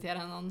man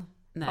presenterar någon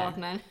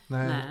partner.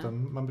 Nej,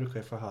 utan man brukar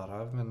ju få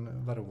höra,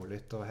 men vad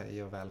roligt och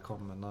hej och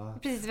välkommen.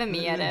 Och... Precis, vem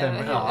är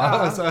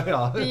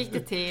det? Hur gick det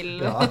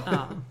till?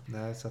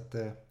 Nej, så att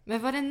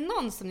Men var det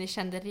någon som ni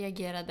kände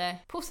reagerade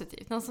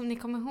positivt? Någon som ni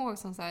kommer ihåg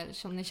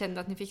som ni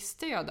kände att ni fick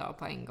stöd av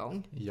på en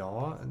gång?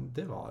 Ja,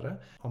 det var det.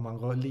 Om man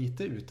går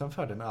lite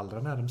utanför den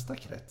allra närmsta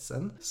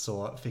kretsen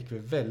så fick vi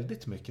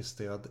väldigt mycket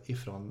stöd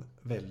ifrån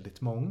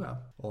väldigt många.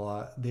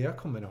 Och det jag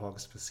kommer ihåg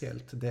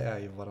speciellt, det är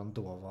ju våran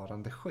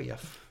dåvarande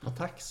chef på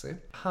Taxi.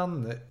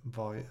 Han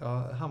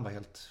var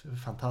helt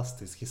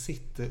fantastisk i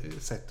sitt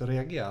sätt att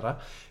reagera.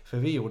 För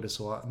vi gjorde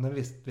så, när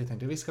vi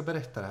tänkte vi ska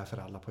berätta det här för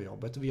alla på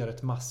jobbet. Vi gör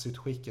ett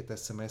massutskick, ett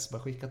sms,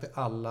 bara skicka till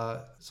alla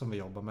som vi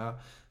jobbar med.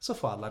 Så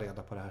får alla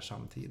reda på det här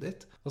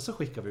samtidigt. Och så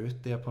skickar vi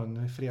ut det på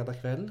en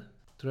fredagkväll.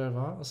 tror jag det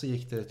var. Och så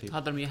gick det typ...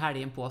 Hade de ju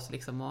helgen på sig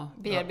liksom och...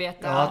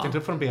 Bearbeta. Ja, jag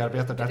tänkte få dem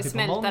bearbeta där till på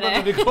måndag Smältare.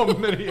 när vi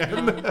kommer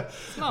igen.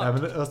 Smart. Nej,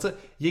 men, och så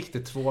gick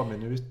det 2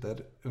 minuter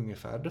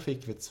ungefär. Då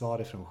fick vi ett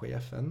svar ifrån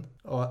chefen.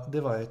 Och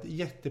det var ett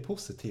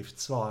jättepositivt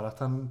svar. Att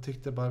han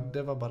tyckte bara,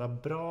 det var bara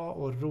bra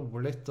och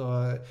roligt. Och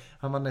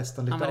han var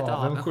nästan lite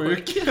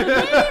avundsjuk.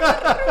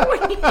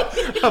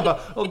 Han bara,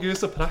 åh gud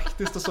så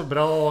praktiskt och så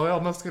bra.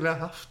 Ja, man skulle ha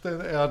haft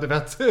det. Ja, du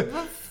vet.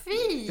 Vad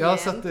fint! Ja,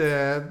 så att...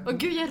 Åh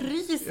gud, jag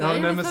ryser. Ja,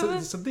 nej,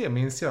 men så det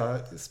minns jag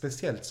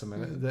speciellt som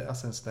en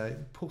sån där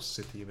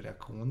positiv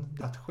reaktion.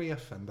 Att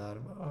chefen där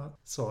var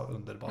så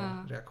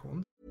underbar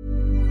reaktion.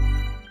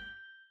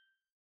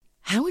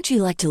 How would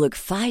you like to look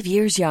 5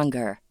 years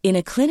younger? In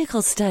a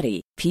clinical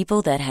study,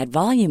 people that had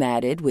volume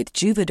added with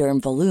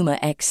Juvederm Voluma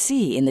XC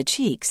in the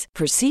cheeks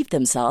perceived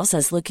themselves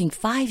as looking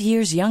 5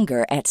 years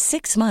younger at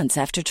 6 months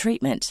after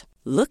treatment.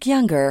 Look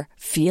younger,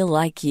 feel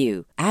like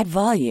you. Add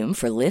volume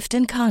for lift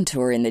and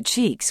contour in the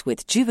cheeks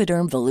with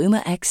Juvederm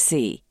Voluma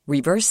XC.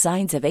 Reverse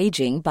signs of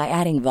aging by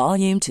adding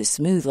volume to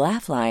smooth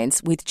laugh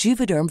lines with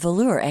Juvederm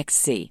Volure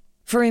XC.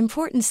 For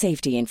important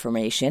safety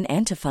information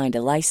and to find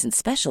a licensed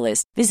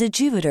specialist, visit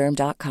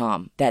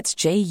Juvederm.com. That's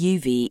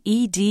JUVEDERM.com.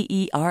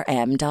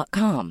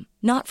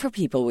 Not for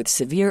people with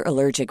severe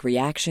allergic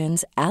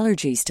reactions,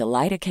 allergies to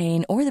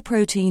lidocaine, or the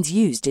proteins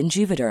used in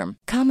Juvederm.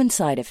 Common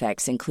side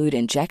effects include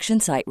injection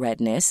site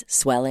redness,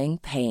 swelling,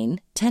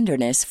 pain,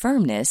 tenderness,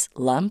 firmness,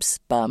 lumps,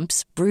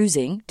 bumps,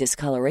 bruising,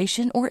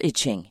 discoloration, or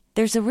itching.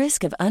 There's a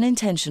risk of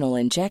unintentional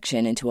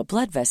injection into a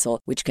blood vessel,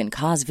 which can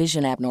cause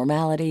vision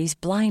abnormalities,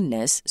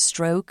 blindness,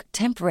 stroke,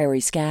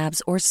 temporary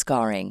scabs, or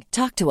scarring.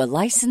 Talk to a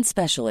licensed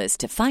specialist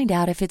to find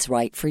out if it's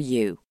right for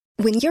you.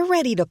 When you're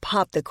ready to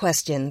pop the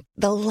question,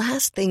 the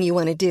last thing you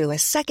want to do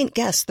is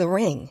second-guess the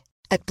ring.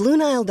 At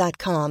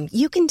BlueNile.com,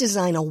 you can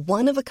design a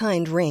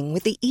one-of-a-kind ring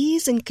with the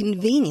ease and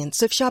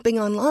convenience of shopping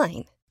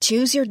online.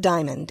 Choose your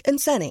diamond and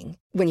setting.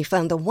 When you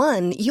find the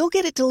one, you'll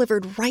get it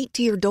delivered right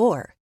to your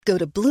door. Go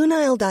to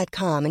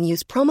BlueNile.com and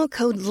use promo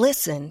code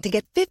LISTEN to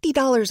get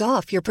 $50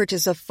 off your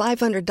purchase of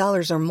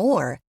 $500 or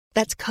more.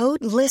 That's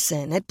code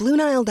LISTEN at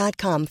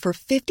BlueNile.com for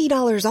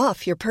 $50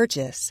 off your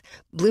purchase.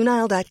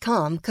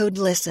 BlueNile.com, code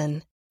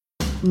LISTEN.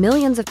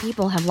 Millions of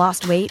people have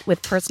lost weight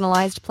with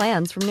personalized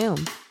plans from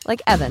Noom.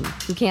 Like Evan,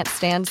 who can't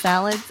stand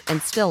salads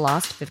and still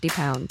lost 50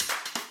 pounds.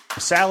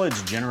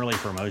 Salads generally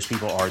for most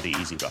people are the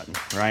easy button,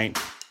 right?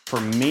 For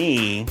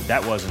me,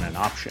 that wasn't an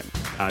option.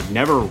 I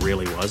never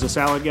really was a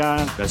salad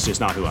guy. That's just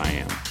not who I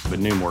am. But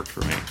Noom worked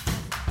for me.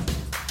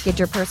 Get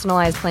your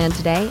personalized plan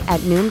today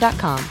at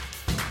Noom.com.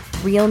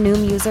 Real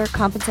Noom user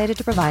compensated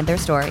to provide their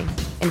story.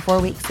 In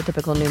 4 weeks, the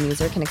typical Noom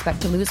user can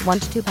expect to lose 1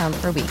 to 2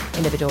 pounds per week.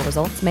 Individual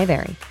results may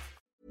vary.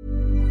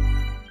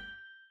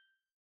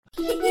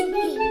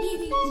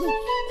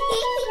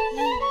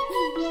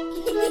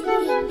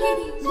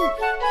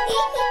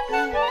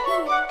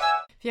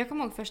 För jag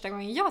kommer ihåg första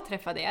gången jag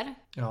träffade er.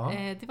 Ja.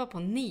 Det var på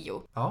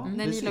Nio. Ja,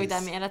 när precis. ni låg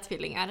där med era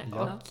tvillingar.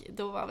 Ja. Och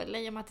då var väl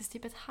Leia Mattis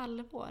typ ett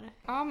halvår.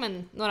 Ja,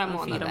 men några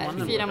månader.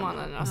 4 4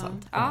 månader och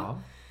sånt. Ja. Ja.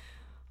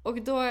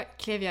 Och då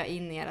klev jag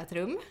in i ert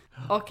rum.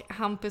 Och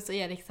Hampus och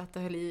Erik satt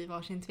och höll i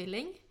varsin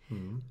tvilling.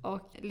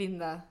 Och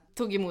Linda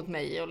tog emot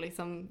mig och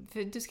liksom,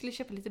 för du skulle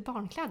köpa lite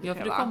barnkläder. Ja,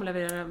 för du kom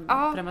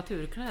leverera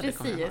prematurkläder.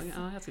 Precis.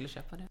 Ja, jag skulle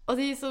köpa det. Och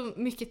det är så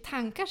mycket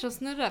tankar som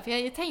snurrar. För jag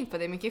har ju tänkt på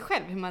det mycket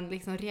själv. Hur man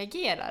liksom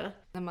reagerar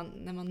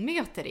när man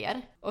möter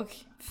er. Och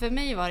för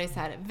mig var det så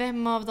här,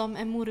 vem av dem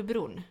är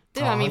morbrorn?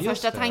 Det var min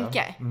första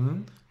tanke.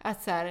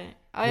 Att så här,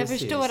 ja, jag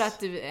förstår att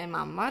du är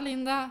mamma,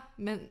 Linda.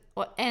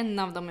 Och en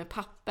av dem är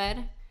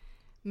papper.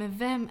 Men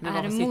vem är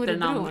morbrorn? sitter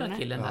den andra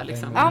killen där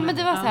liksom? Ja, men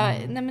det var så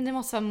här, nej men det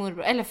måste vara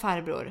morbror eller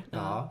farbror.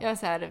 Ja. Jag var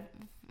så här,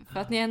 för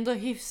att ni är ändå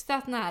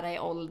hyfsat nära i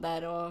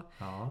ålder och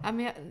ja,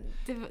 men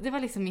det var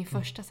liksom min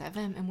första så här,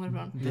 vem är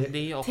morbrorn?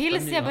 Det är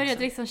Tills jag började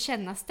också. liksom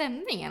känna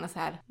stämningen och så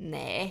här,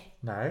 nej,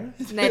 Nej,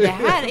 det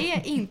här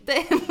är inte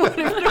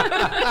morbror.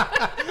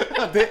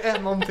 det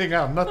är någonting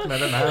annat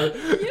med den här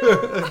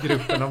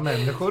gruppen av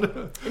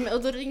människor.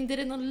 Och då ringde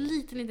det någon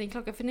liten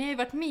klocka, för ni har ju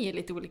varit med i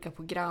lite olika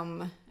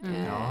program.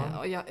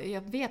 Och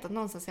jag vet att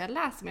någonstans jag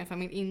läste med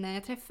familj innan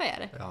jag träffade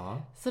er.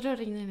 Ja. Så då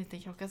ringde en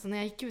liten klocka, så när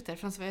jag gick ut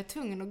därifrån så var jag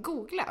tvungen att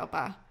googla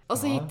och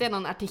så hittade jag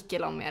någon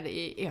artikel om er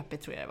i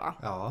ÖP, tror jag det var.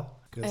 Ja,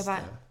 Och jag just bara,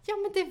 det. ja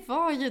men det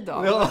var ju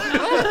de. Ja. Det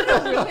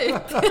var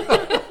roligt.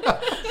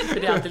 För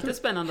det är alltid lite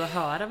spännande att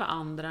höra vad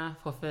andra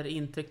får för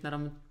intryck när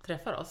de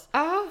träffar oss.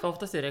 Ja. För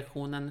oftast är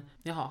reaktionen,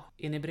 jaha,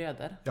 är ni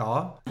bröder?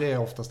 Ja, det är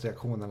oftast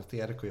reaktionen att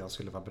Erik och jag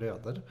skulle vara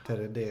bröder. För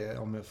det,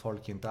 om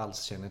folk inte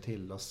alls känner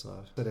till oss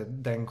så är det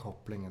den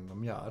kopplingen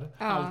de gör.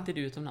 Alltid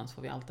utomlands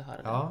får vi alltid höra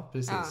det. Ja,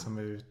 precis. Som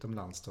är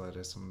utomlands då är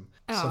det som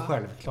så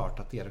självklart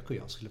att Erik och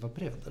jag skulle vara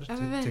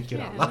bröder,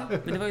 tycker alla.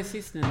 Men det var ju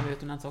sist nu när vi var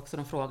utomlands också,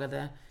 de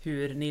frågade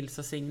hur Nils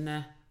och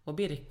Signe och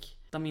Birk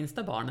de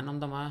minsta barnen, om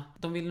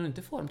de vill nog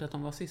inte få dem till att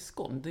de var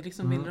syskon. Det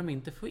liksom vill de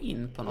inte få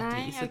in på något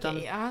vis.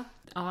 Utan,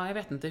 ja, jag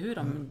vet inte hur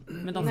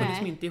men de får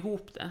liksom inte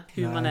ihop det.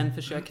 Hur man än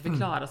försöker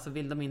förklara så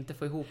vill de inte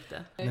få ihop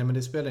det. Nej, men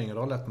det spelar ingen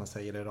roll att man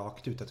säger det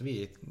rakt ut att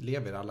vi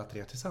lever alla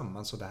 3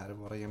 tillsammans och det här är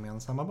våra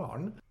gemensamma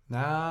barn.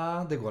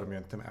 Nej, det går de ju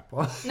inte med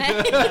på.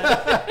 Nej.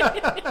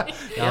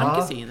 Är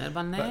de kusiner?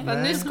 Bara,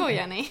 nej. Nu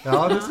skojar ni.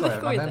 Ja, nu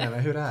skojar jag.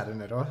 Nej, hur är det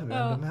nu då?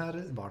 De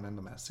här barnen,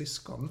 de är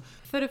syskon.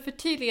 För att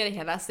förtydliga det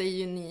hela så är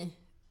ju ni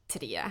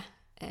 3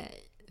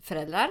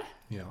 föräldrar.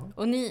 Ja.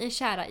 Och ni är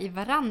kära i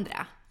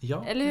varandra.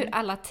 Ja. Eller hur?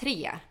 Alla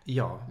 3.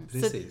 Ja,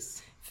 precis.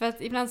 Så, för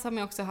att ibland så har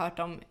man också hört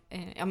om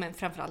men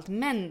framförallt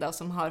män då,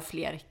 som har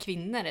fler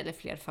kvinnor eller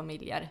fler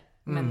familjer.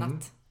 Men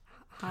att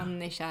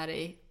han är kär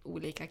i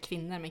olika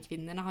kvinnor, men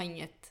kvinnorna har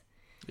inget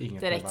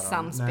direkt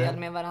samspel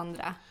med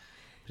varandra.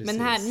 Precis.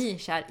 Men här, ni är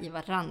kär i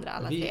varandra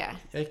alla 3.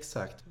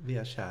 Exakt, vi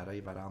är kära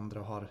i varandra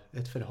och har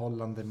ett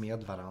förhållande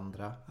med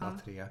varandra alla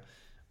 3.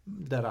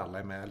 Där alla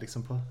är med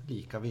liksom på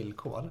lika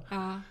villkor,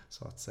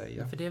 så att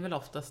säga. För det är väl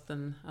oftast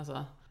den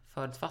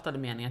förutfattade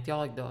meningen att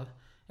jag då,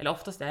 eller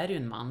oftast är det ju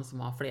en man som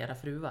har flera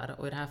fruar,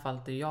 och i det här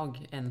fallet är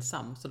jag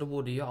ensam, så då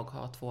borde jag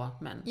ha 2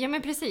 män. Ja,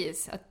 men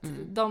precis, att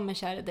de är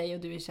kär i dig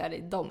och du är kär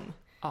i dem.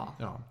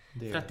 Ja,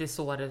 för att det är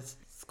så det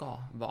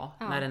ska vara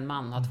när en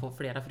man har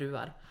flera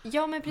fruar.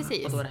 Ja, men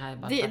precis. Och då är det här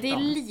bara det är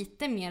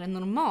lite mer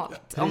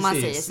normalt, om man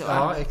säger så.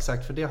 Ja,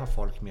 exakt, för det har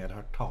folk mer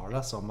hört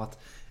talas om,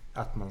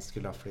 att man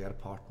skulle ha fler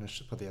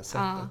partners på det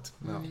sättet.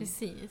 Ja.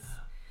 Precis.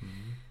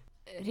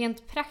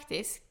 Rent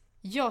praktiskt,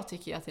 jag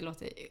tycker ju att det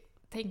låter...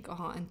 Tänk att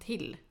ha en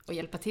till och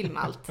hjälpa till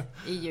med allt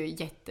är ju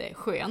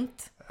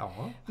jätteskönt.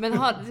 Ja.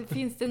 Men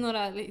finns det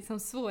några liksom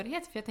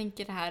svårigheter? För jag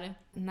tänker det här,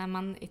 när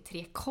man är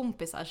 3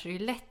 kompisar så är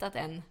det lätt att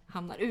en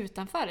hamnar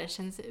utanför eller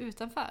känner sig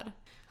utanför.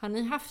 Har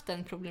ni haft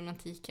den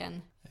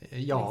problematiken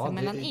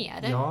mellan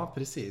er? Ja,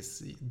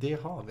 precis.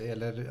 Det har vi.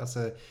 Eller,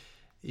 alltså,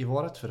 i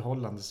vårt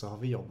förhållande så har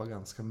vi jobbat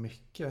ganska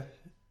mycket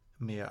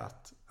med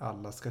att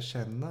alla ska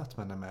känna att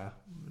man är med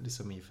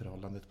liksom i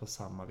förhållandet på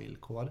samma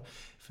villkor.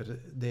 För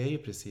det är ju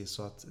precis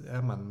så att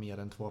är man mer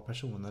än 2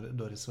 personer,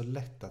 då är det så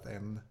lätt att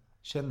en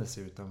känner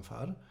sig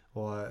utanför.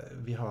 Och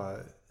vi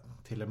har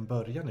till en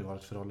början i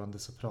vårt förhållande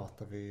så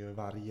pratar vi ju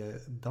varje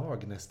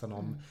dag nästan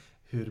om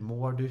hur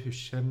mår du, hur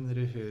känner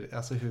du,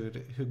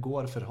 hur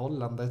går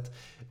förhållandet,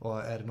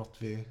 och är det något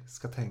vi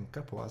ska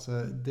tänka på?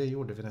 Alltså, det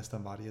gjorde vi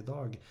nästan varje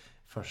dag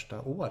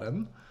första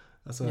åren.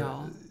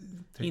 Alltså,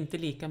 inte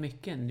lika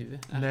mycket nu.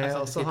 Nej,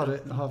 och så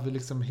har vi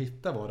liksom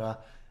hittat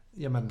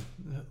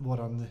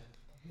våran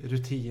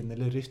rutin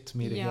eller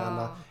rytm i det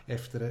hela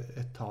efter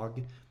ett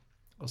tag.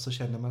 Och så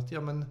känner man att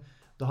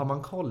då har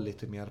man koll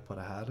lite mer på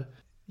det här.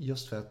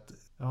 Just för att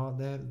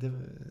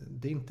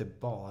det är inte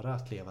bara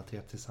att leva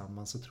 3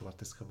 tillsammans och tro att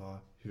det ska vara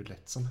hur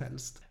lätt som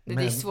helst. Det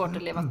är svårt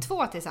att leva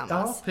 2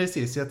 tillsammans. Ja,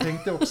 precis. Jag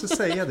tänkte också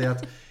säga det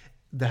att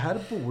det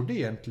här borde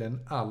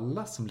egentligen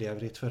alla som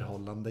lever i ett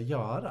förhållande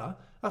göra.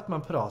 Att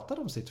man pratar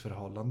om sitt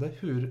förhållande.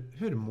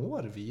 Hur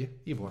mår vi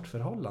i vårt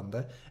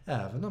förhållande?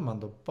 Även om man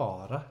då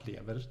bara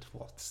lever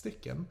 2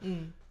 stycken.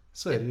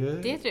 Så är det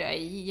ju... Det tror jag är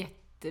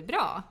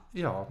jättebra.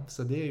 Ja,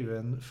 så det är ju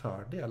en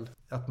fördel.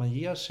 Att man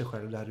ger sig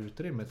själv det här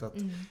utrymmet.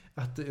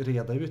 Att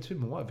reda ut hur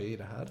mår vi i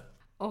det här.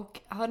 Och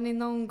har ni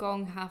någon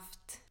gång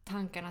haft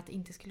tanken att det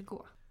inte skulle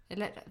gå?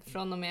 Eller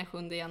från och med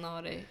 7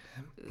 januari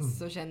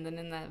så kände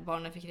ni när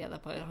barnen fick reda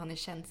på det, har ni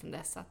känt sedan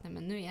dess att nej,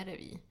 men nu är det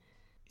vi?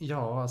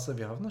 Ja, alltså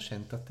vi har nog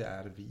känt att det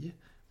är vi.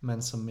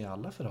 Men som i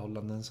alla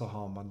förhållanden så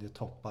har man ju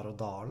toppar och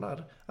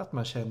dalar. Att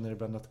man känner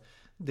ibland att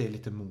det är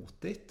lite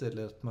motigt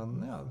eller att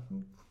men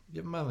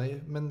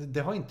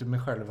det har inte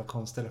med själva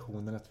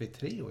konstellationen att vi är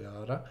 3 att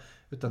göra.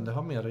 Utan det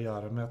har mer att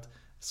göra med att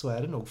så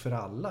är det nog för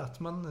alla. Att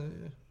man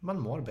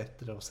mår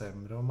bättre och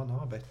sämre och man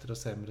har bättre och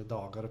sämre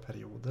dagar och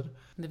perioder.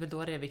 Det är väl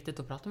då det är viktigt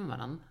att prata med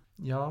varandra?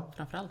 Ja.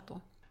 Framförallt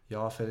då?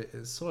 Ja,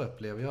 för så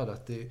upplever jag det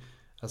att det,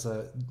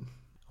 alltså,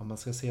 om man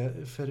ska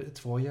se för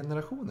 2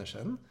 generationer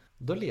sedan,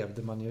 då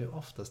levde man ju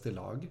oftast i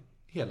lag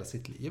hela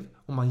sitt liv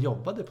och man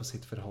jobbade på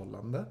sitt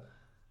förhållande.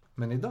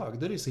 Men idag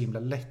då är det så himla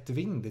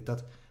lättvindigt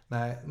att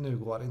nej, nu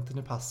går det inte,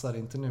 nu passar det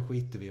inte, nu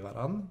skiter vi i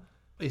varann.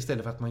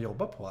 Istället för att man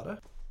jobbar på det.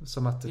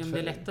 Som att men det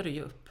är lättare att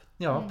ge upp.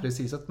 Ja,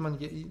 precis. Att man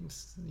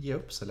ger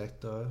upp så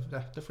lätt och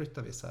då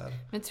flyttar vi så här.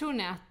 Men tror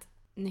ni att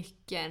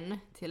nyckeln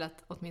till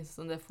att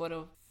åtminstone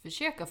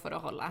försöka få det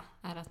att hålla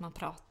är att man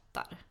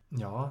pratar?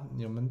 Ja,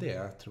 men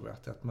det tror jag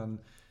att man...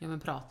 Ja, men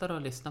pratar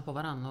och lyssnar på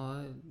varandra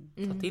och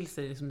ta till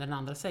sig liksom det den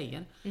andra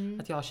säger.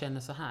 Att jag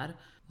känner så här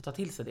och ta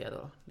till sig det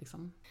då.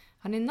 Liksom.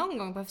 Har ni någon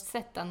gång behövt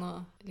sätta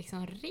några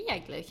liksom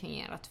regler kring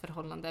ert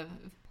förhållande?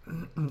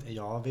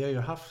 Ja, vi har ju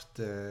haft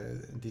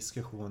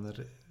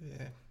diskussioner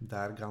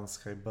där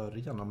ganska i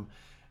början om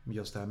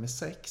just det här med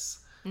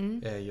sex.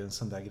 Är ju en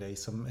sån där grej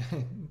som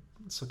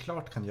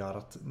såklart kan göra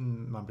att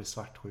man blir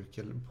svartsjuk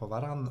på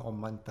varann om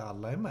man inte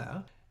alla är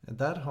med.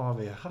 Där har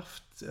vi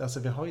haft, alltså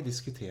vi har ju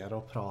diskuterat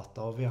och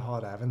pratat och vi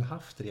har även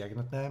haft regeln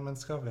att nej, men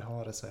ska vi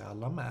ha det så är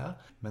alla med.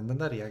 Men den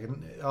där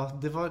regeln, ja,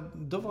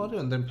 då var det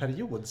under en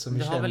period som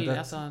vi kände väl, att...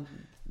 alltså,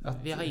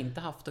 vi har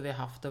inte haft och vi har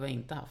haft och vi har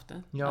inte haft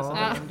det. Ja,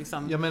 alltså,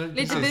 liksom...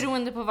 lite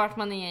beroende på vart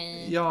man är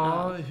i.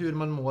 Ja, hur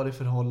man mår i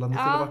förhållande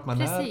till vart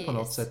man är på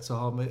något sätt, så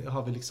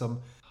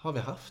har vi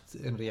haft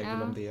en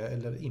regel om det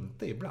eller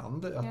inte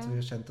ibland. Att vi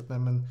har känt att nej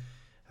men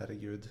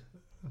herregud,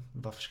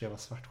 varför ska jag vara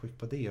svartsjuk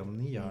på det om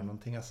ni gör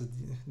någonting? Alltså,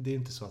 det är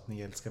inte så att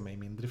ni älskar mig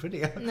mindre för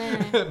det.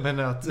 men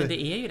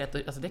det är ju lätt,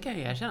 alltså det kan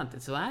jag erkänna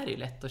att så är det ju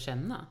lätt att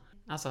känna.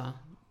 Alltså,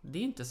 det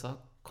är inte så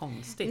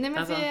konstigt. Nej, men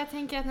alltså... jag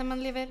tänker att när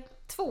man lever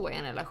 2 i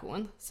en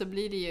relation så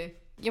blir det ju,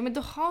 ja men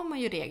då har man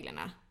ju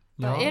reglerna.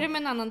 Ja. Är du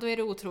med en annan, då är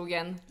du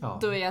otrogen,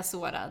 då är jag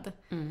sårad.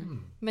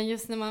 Men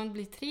just när man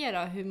blir 3 då,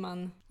 hur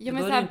man... Ja,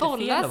 men då så här,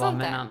 bollar sånt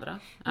där. Andra.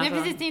 Alltså... Nej,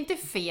 precis, det är inte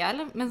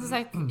fel. Men som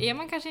sagt, är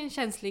man kanske i en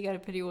känsligare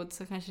period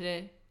så kanske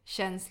det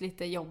känns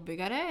lite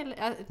jobbigare.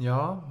 Eller...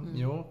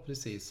 Jo,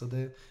 precis. Så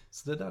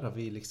det där har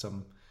vi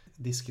liksom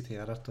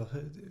diskuterat och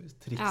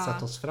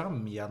trixat oss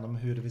fram genom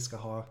hur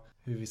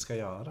vi ska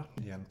göra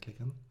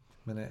egentligen.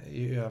 Men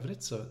i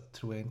övrigt så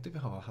tror jag inte vi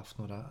har haft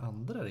några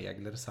andra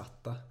regler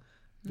satta.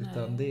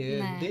 Utan det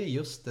är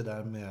just det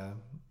där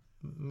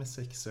med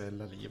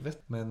sexuella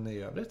livet. Men i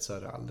övrigt så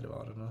har det aldrig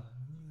varit några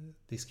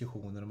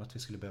diskussioner om att vi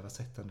skulle behöva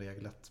sätta en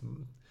regel att...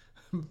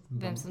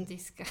 Vem som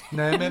diskar.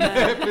 Nej, men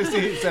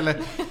precis.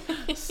 Eller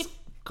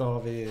ska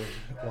vi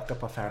åka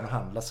på affären och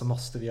handla så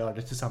måste vi göra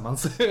det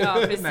tillsammans. Ja,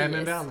 precis. Nej,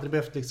 men vi har aldrig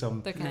behövt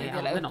liksom... Då kan vi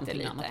dela upp det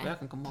lite. Annat, jag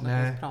kan komma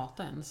ihåg att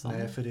prata ens om.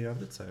 Nej, för i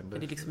övrigt så är det är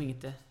liksom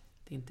inte,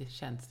 det är inte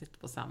känsligt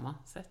på samma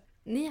sätt.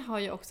 Ni har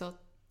ju också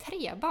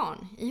 3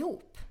 barn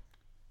ihop.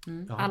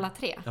 Ja. Alla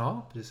 3.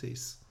 Ja,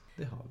 precis.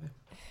 Det har vi.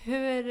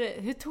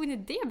 Hur tog ni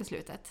det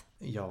beslutet?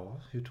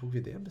 Ja, hur tog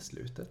vi det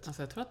beslutet?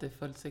 Alltså jag tror att det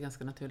följde sig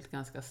ganska naturligt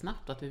ganska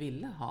snabbt att vi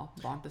ville ha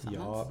barn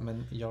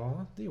tillsammans.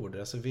 Ja, det gjorde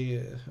det. Alltså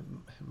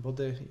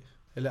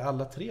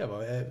alla 3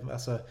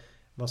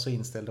 var så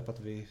inställda på att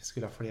vi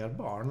skulle ha fler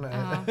barn.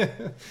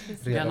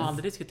 Vi har nog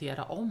aldrig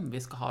diskuterat om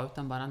vi ska ha,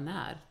 utan bara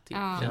när.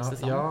 Känns det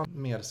som. Ja,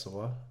 mer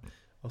så.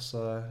 Och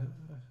så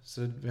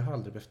vi har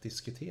aldrig behövt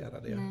diskutera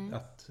det,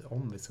 att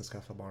om vi ska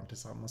skaffa barn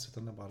tillsammans,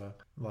 utan det bara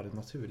varit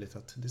naturligt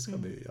att det ska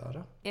vi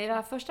göra.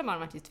 Era första barn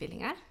var ju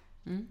tvillingar.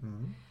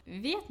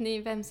 Vet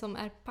ni vem som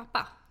är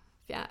pappa?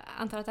 För jag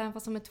antar att även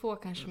fast de är 2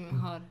 kanske man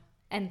har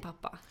en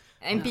pappa.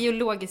 En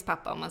biologisk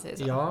pappa, om man säger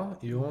så. Ja,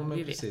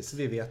 men precis.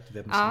 Vi vet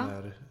vem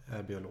som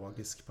är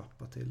biologisk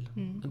pappa till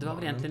det var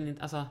väl egentligen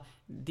inte, alltså,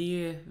 det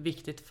är ju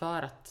viktigt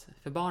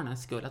för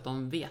barnens skull att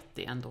de vet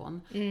det ändå.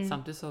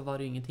 Samtidigt så var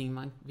det ju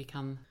ingenting vi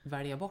kan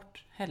välja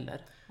bort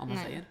heller, om man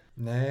säger.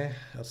 Nej,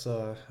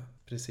 alltså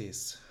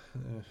precis.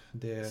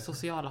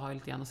 Sociala har ju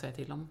lite grann att säga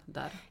till om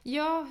där.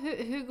 Ja,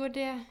 hur går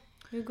det?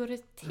 Hur går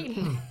det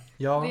till?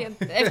 Ja.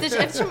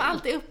 Eftersom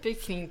allt är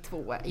uppbyggt kring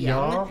 2 igen.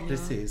 Ja,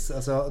 precis.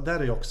 Alltså, där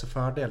är ju också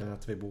fördelen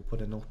att vi bor på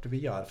den ort vi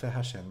gör. För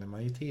här känner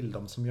man ju till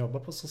de som jobbar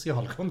på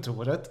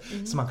socialkontoret.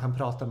 Så man kan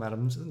prata med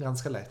dem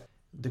ganska lätt.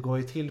 Det går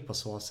ju till på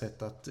så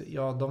sätt att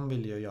de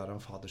vill ju göra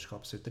en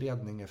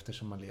faderskapsutredning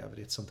eftersom man lever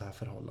i ett sånt här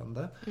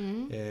förhållande.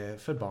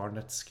 För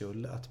barnets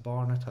skull, att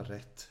barnet har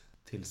rätt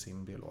till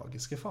sin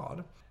biologiska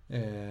far.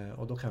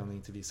 Och då kan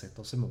inte vi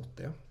sätta oss emot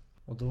det.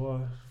 Och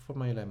då får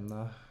man ju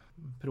lämna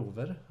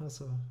prover,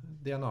 alltså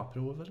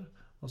DNA-prover,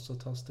 och så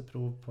tas det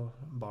prov på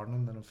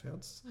barnen när de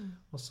föds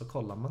och så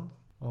kollar man,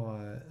 och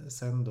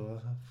sen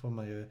då får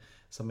man ju,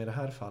 som i det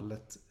här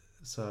fallet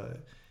så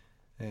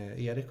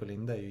Erik och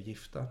Linda är ju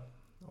gifta,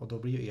 och då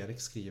blir ju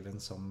Erik skriven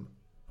som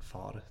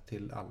far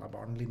till alla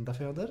barn Linda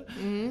föder.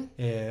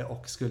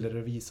 Och skulle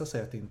det visa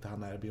sig att inte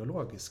han är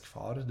biologisk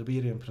far, då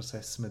blir det en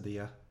process med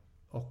det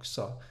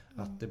också,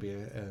 att det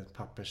blir ett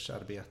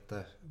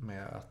pappersarbete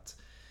med att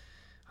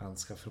han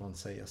ska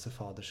frånsäga sig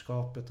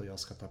faderskapet och jag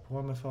ska ta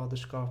på mig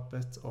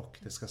faderskapet, och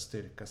det ska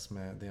styrkas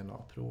med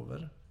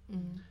DNA-prover.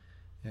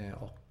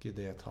 Och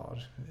det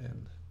tar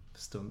en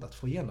stund att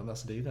få igenom.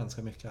 Alltså det är ju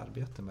ganska mycket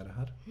arbete med det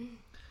här.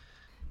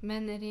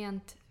 Men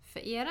rent för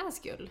era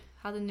skull,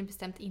 hade ni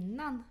bestämt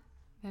innan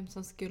vem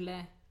som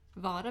skulle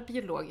vara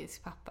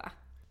biologisk pappa?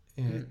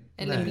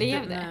 Eller nej,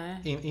 blev det?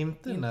 Nej,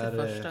 inte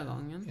första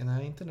gången.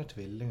 Nej, inte när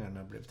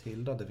tvillingarna blev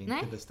till. Då hade vi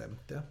inte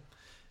bestämt det.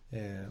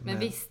 Men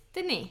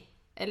visste ni?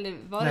 Eller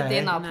var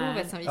det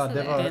DNA-provet som visade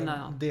det? Ja, det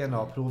var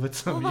DNA-provet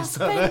som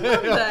visade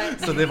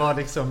det. Så det var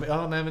liksom,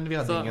 men vi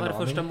hade så ingen var det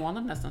aning. Första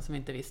månaden nästan som vi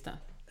inte visste.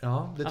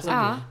 Ja, det tror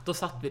jag. Då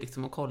satt vi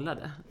liksom och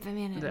kollade. Vad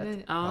menar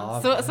du?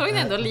 Ja. Såg ni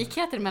ändå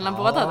likheter mellan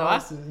båda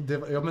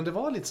då? Men det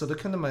var lite så. Då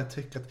kunde man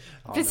tycka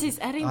att... Precis,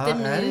 är det inte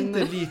är det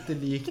inte lite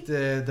likt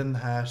den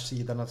här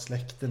sidan av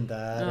släkten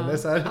där? Eller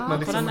så här, man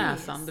liksom, kolla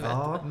näsan, du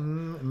vet.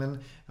 Men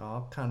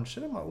kanske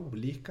de har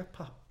olika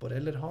pappor.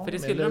 Eller har för det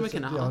skulle de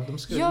kunna ha.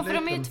 Ja, för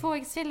de är ju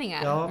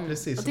tvåäggstvillingar. Ja,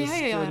 precis. Och det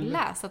har jag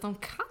läst, att de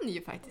kan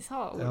ju faktiskt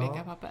ha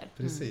olika papper.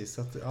 Precis.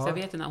 Så jag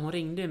vet ju när hon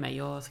ringde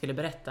mig och skulle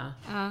berätta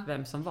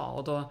vem som var.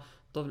 Och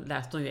då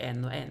läste hon ju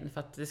en och en. För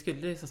att det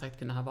skulle som sagt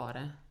kunna ha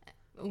varit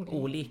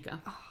olika.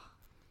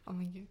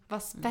 Men gud,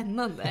 vad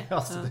spännande.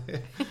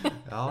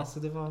 Så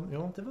det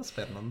var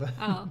spännande.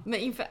 Men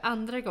inför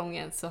andra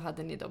gången så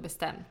hade ni då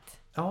bestämt?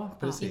 Ja,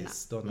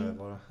 precis. Då när vi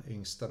var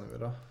yngsta nu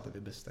då hade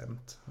vi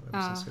bestämt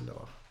vem som skulle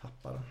vara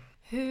pappa då.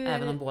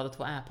 Även om båda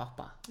två är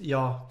pappa.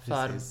 Ja,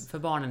 precis. För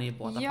barnen är ju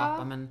båda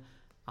pappa, men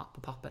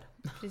på papper.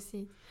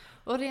 Precis.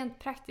 Och rent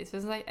praktiskt,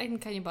 för en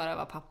kan ju bara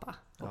vara pappa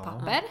på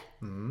papper.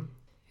 Mm.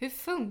 Hur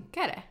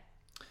funkar det?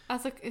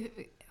 Alltså,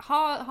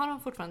 har de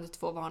fortfarande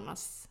 2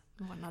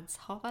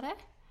 vårdnadshavare?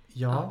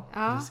 Ja,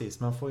 precis.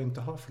 Man får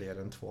inte ha fler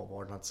än 2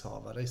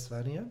 vårdnadshavare i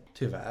Sverige.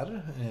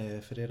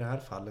 Tyvärr. För i det här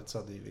fallet så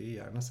hade vi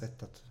gärna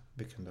sett att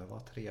vi kunde vara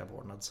 3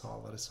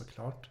 vårdnadshavare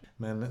såklart.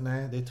 Men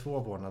nej, det är 2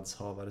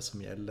 vårdnadshavare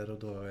som gäller och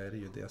då är det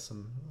ju det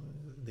som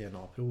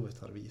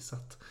DNA-provet har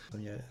visat.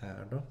 Som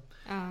är då.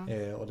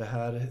 Och det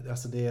här,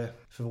 alltså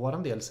för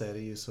våran del så är det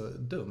ju så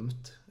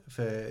dumt.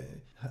 För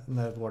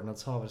när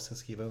vårdnadshavare ska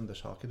skriva under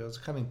saker då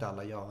så kan inte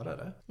alla göra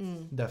det.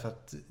 Därför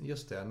att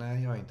just det,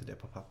 nej jag är inte det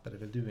på papper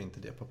eller du är inte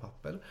det på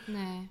papper.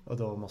 Nej. Och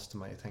då måste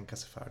man ju tänka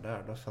sig för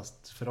där då.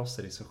 Fast för oss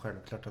är det så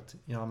självklart att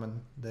ja men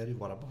det är ju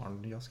våra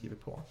barn jag skriver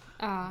på.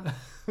 Ja,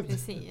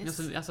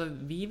 precis. Alltså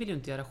vi vill ju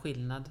inte göra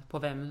skillnad på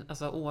vem,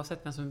 alltså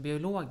oavsett vem som är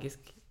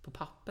biologisk på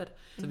papper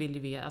så vill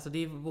vi, alltså det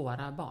är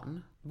våra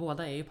barn.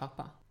 Båda är ju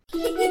pappa.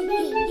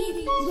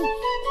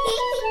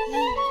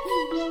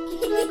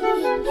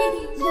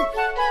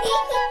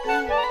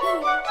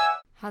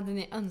 Hade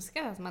ni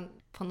önskat att man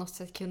på något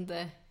sätt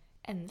kunde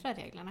ändra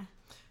reglerna?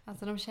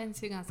 Alltså de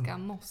känns ju ganska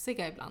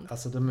mossiga ibland.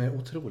 Alltså de är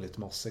otroligt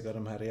mossiga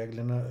de här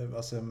reglerna.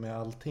 Alltså med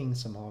allting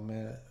som har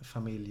med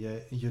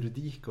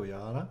familjejuridik att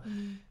göra.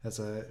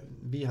 Alltså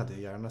vi hade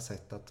ju gärna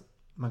sett att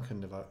man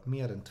kunde vara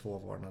mer än 2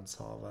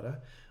 vårdnadshavare.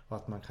 Och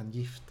att man kan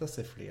gifta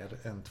sig fler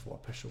än 2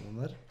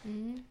 personer.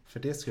 För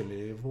det skulle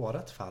ju i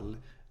vårat fall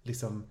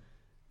liksom,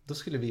 då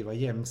skulle vi vara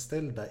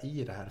jämställda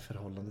i det här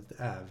förhållandet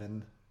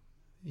även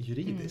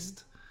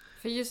juridiskt.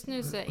 För just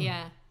nu så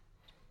är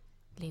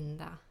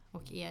Linda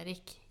och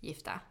Erik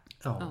gifta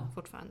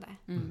fortfarande.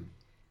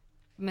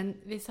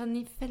 Men visst har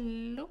ni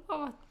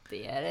förlovat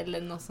er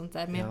eller något sånt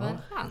där med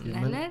varann,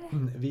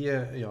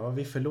 eller?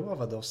 Vi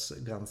förlovade oss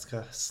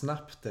ganska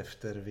snabbt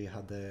efter vi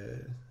hade...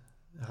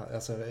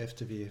 Alltså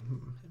efter vi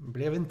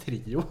blev en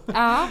trio.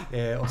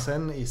 Och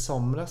sen i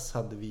somras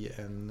hade vi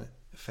en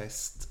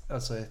fest,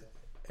 alltså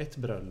ett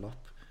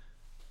bröllop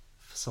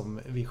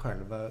som vi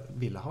själva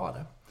ville ha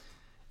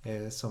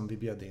det. Som vi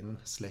bjöd in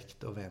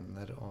släkt och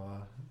vänner och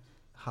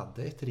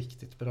hade ett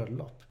riktigt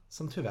bröllop.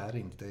 Som tyvärr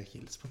inte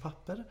gills på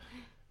papper.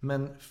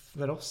 Men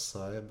för oss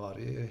så är det bara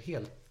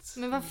helt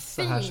så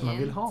här som man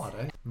vill ha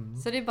det.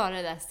 Så det är bara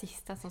det där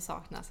sista som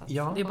saknas. Det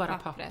är bara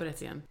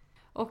pappret igen.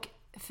 Och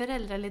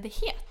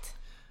föräldraledighet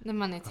när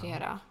man är 3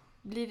 då.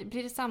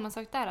 Blir det samma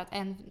sak där? Att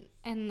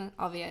en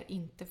av er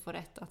inte får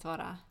rätt att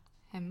vara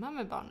hemma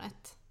med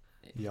barnet?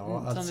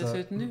 Som det ser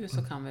ut nu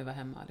så kan vi vara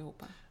hemma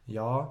allihopa.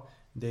 Ja,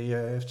 det är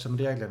ju eftersom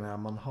reglerna är att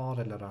man har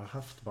eller har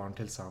haft barn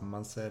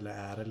tillsammans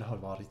eller har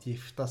varit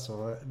gifta.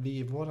 Så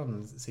i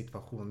vår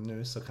situation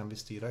nu så kan vi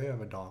styra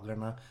över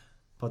dagarna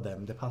på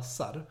dem det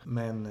passar.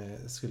 Men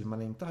skulle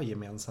man inte ha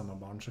gemensamma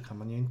barn så kan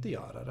man ju inte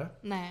göra det.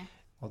 Nej.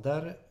 Och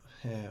där,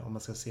 om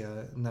man ska se,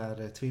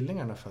 när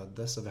tvillingarna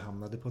föddes och vi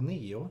hamnade på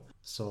neo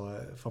så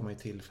får man ju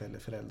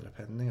tillfällig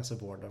föräldrapenning, alltså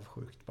vård av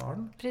sjukt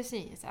barn.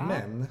 Precis, ja.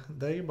 Men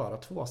det är ju bara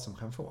 2 som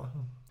kan få.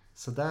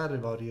 Så där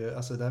var det ju,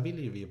 alltså där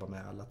ville ju vi vara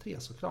med alla 3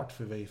 såklart,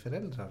 för vi är ju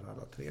föräldrar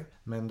alla 3.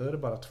 Men då är det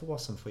bara 2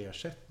 som får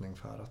ersättning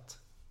för att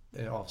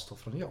avstå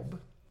från jobb.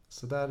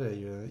 Så där är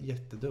ju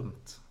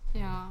jättedumt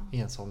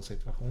i en sån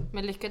situation.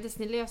 Men lyckades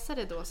ni lösa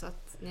det då så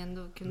att ni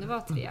ändå kunde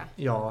vara 3?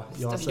 Ja,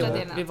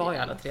 vi var ju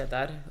alla 3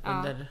 där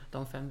under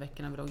de 5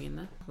 veckorna vi låg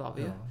inne. Var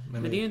vi ju.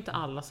 Men det är ju inte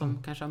alla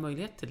som kanske har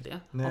möjlighet till det.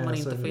 Nej, om man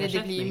inte får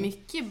ersättning. Det blir ju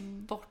mycket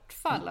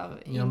bortfall av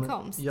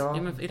inkomst.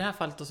 Men i det här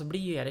fallet så blir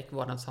ju Erik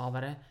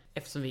vårdnadshavare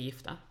eftersom vi är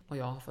gifta och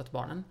jag har fått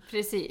barnen.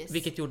 Precis.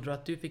 Vilket gjorde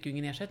att du fick ju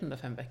ingen ersättning de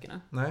 5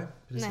 veckorna. Nej,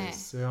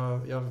 precis. Nej.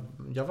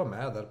 Jag var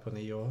med där på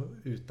nio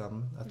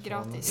utan att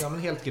gratis. Få men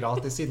helt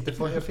gratis.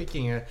 Jag fick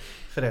ingen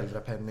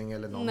föräldrapenning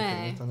eller någonting.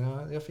 Nej. Utan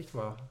jag fick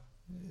vara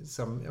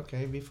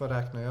okej, vi får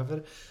räkna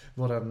över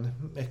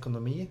våran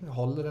ekonomi.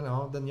 Håller den?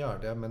 Ja, den gör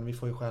det. Men vi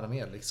får ju skära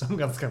ner liksom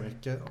ganska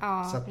mycket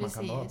så att man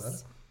kan vara där.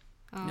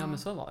 Ja, men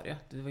så var det.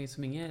 Det var ju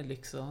som ingen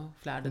lyx och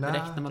flärde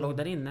direkt när man låg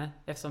där inne.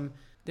 Eftersom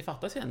det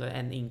fattas ju ändå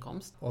en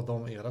inkomst.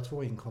 Och era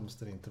 2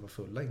 inkomster inte var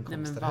fulla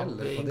inkomster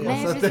heller. På det.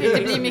 Nej, så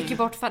det blir mycket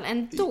bortfall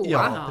ändå.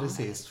 Ja,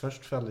 precis.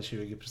 Först faller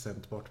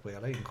 20% bort på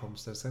era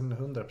inkomster. Sen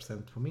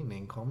 100% på min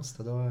inkomst.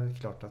 Och då är det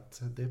klart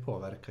att det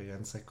påverkar ju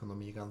ens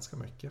ekonomi ganska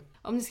mycket.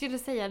 Om ni skulle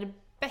säga det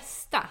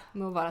bästa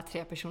med att vara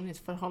 3 personer i ett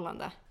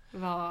förhållande.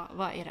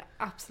 Vad är det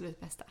absolut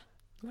bästa?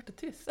 Vart det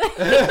tyst?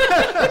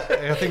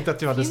 Jag tänkte att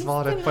du hade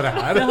svaret på det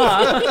här.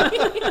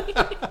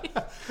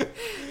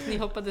 Ni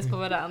hoppades på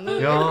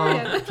varandra.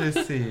 Ja,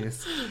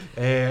 precis.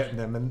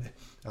 Nej men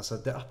alltså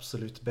det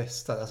absolut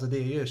bästa, alltså det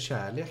är ju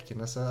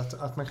kärleken, alltså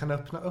att man kan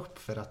öppna upp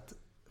för att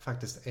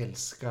faktiskt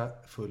älska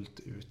fullt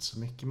ut så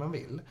mycket man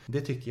vill.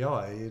 Det tycker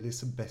jag är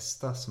det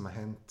bästa som har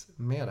hänt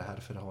med det här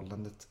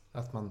förhållandet,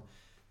 att man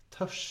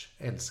törs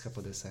älska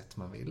på det sätt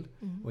man vill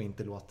och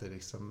inte låter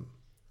liksom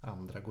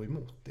andra gå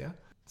emot det.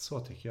 Så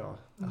tycker jag.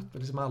 Att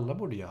liksom alla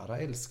borde göra.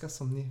 Älska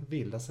som ni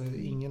vill. Alltså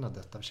ingen har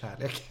dött av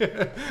kärlek.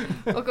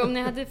 Och om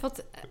ni hade fått...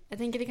 Jag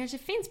tänker det kanske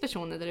finns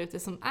personer där ute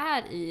som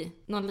är i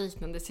någon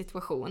liknande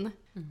situation.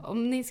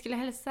 Om ni skulle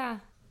hälsa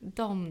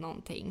dem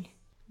någonting,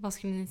 vad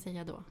skulle ni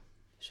säga då?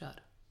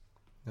 Kör.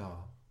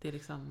 Ja. Det är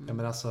liksom... Ja,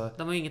 men alltså,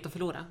 de har ju inget att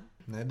förlora.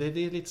 Nej, det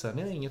är lite så här,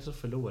 ni har inget att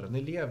förlora.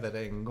 Ni lever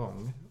en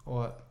gång.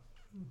 Och...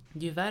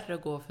 Det är ju värre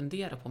att gå och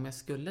fundera på om jag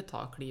skulle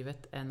ta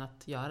klivet än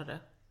att göra det.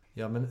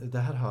 Ja, men det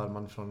här hör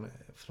man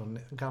från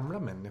gamla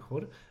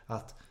människor.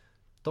 Att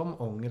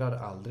de ångrar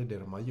aldrig det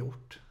de har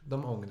gjort.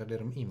 De ångrar det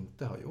de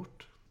inte har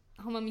gjort.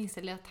 Har man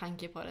minsta lilla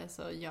tanke på det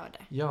så gör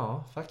det.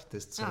 Ja,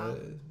 faktiskt. Så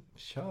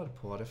kör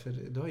på det, för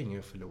du har inget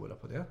att förlora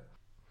på det.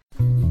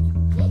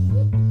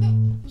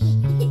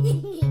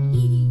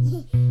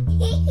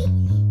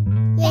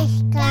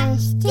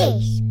 Veckans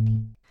tips.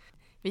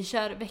 Vi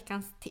kör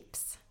veckans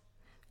tips.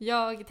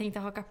 Jag tänkte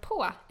haka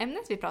på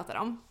ämnet vi pratar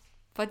om.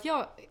 För att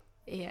jag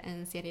är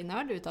en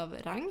serienörd utav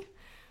rang.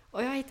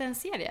 Och jag har hittat en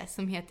serie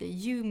som heter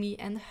You, Me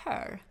and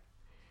Her.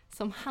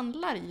 Som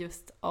handlar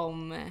just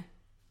om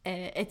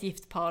ett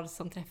gift par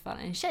som träffar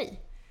en tjej.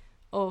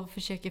 Och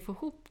försöker få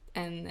ihop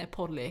en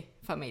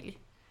polyfamilj.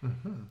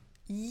 Mm-hmm.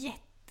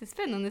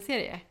 Jättespännande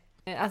serie.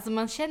 Alltså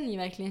man känner ju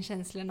verkligen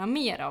känslorna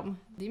mer om.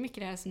 Det är mycket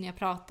det här som ni har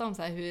pratat om.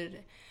 Så här,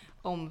 hur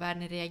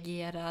omvärlden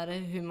reagerar.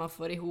 Hur man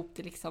får ihop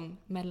det liksom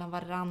mellan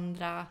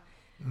varandra.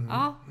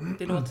 Ja.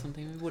 Det låter som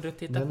någonting vi borde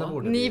titta på.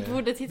 Ni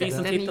borde titta på. Vi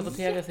som tittar på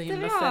tv så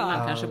himla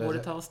sällan kanske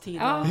borde ta oss tid.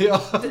 Ja.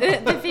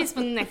 Det finns på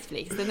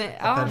Netflix. Den är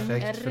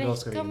perfekt, för då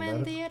ska vi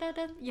rekommenderar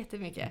den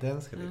jättemycket.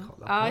 Den ska vi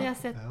kolla på. Ja, jag har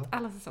sett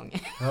alla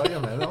säsonger.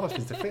 Ja,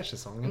 finns det fler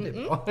säsonger? Det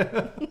är bra.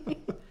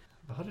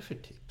 Vad har du för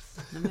tips?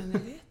 Nej, men jag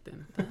vet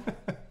inte.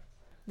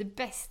 Det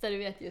bästa du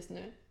vet just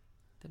nu?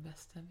 Det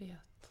bästa jag vet?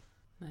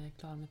 När jag är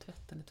klar med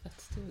tvätten i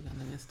tvättstugan.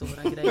 Det är min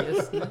stora grej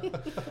just nu.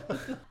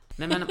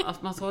 Nej, men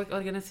man ska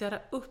organisera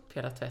upp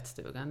hela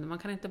tvättstugan. Man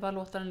kan inte bara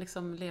låta den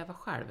liksom leva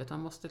själv, utan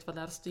man måste vara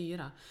där och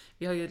styra.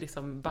 Vi har ju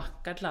liksom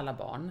backar till alla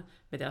barn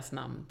med deras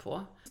namn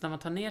på. Så när man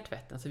tar ner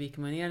tvätten så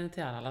viker man ner den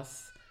till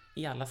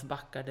i allas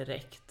backar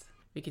direkt.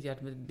 Vilket gör att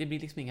det blir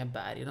liksom inga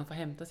berg. De får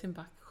hämta sin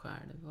back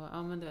själv. Och,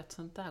 ja, men du vet,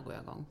 sånt där går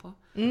jag igång på.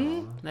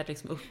 När det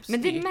liksom uppstyrt.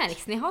 Men det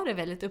märks, ni har det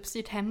väldigt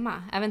uppstyrt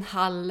hemma. Även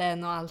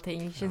hallen och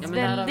allting känns men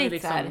väldigt där har vi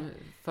liksom här.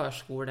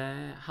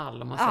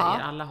 Förskolehall, om man säger.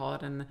 Alla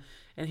har en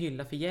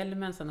hylla för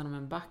hjälmen, sen har de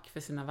en back för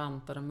sina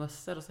vantar och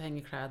mössor, och så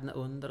hänger kläderna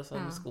under och så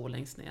har de skor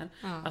längst ner.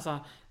 Alltså,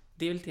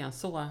 det är lite grann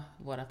så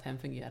vårt hem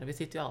fungerar. Vi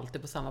sitter ju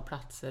alltid på samma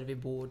platser vid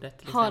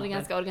bordet. Har det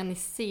ganska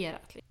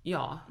organiserat.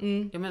 Ja,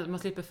 men man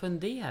slipper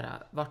fundera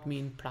vart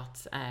min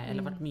plats är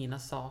eller vart mina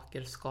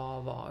saker ska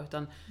vara.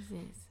 Utan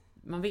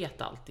man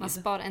vet alltid. Man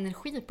spar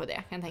energi på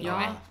det, kan jag tänka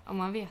mig. Om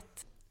man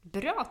vet.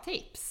 Bra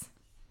tips.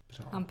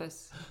 Bra.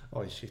 Hampus.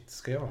 Oj shit,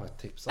 ska jag ha ett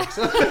tips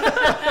också?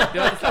 Du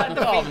har sagt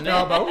av nu.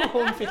 Jag bara,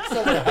 hon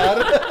fixar det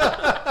här.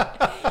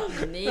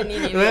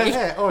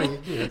 Nej.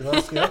 Oj gud,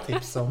 vad ska jag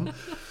tipsa om?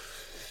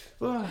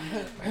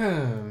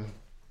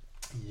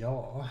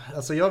 Ja,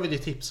 alltså jag vill ju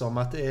tipsa om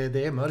att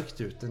det är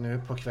mörkt ute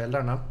nu på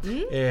kvällarna.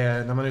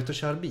 När man är ute och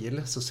kör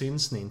bil så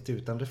syns ni inte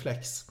utan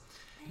reflex.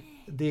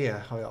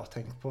 Det har jag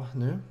tänkt på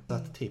nu.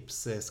 Att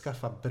tips,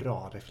 skaffa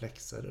bra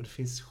reflexer. Det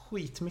finns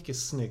skitmycket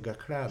snygga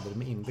kläder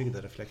med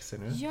inbyggda reflexer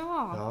nu.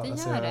 Ja, det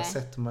alltså gör jag det. har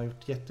sett, de har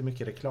gjort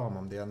jättemycket reklam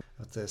om det.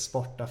 Att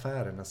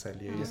sportaffärerna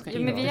säljer ju ska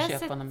men vi har köpa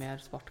sett... några mer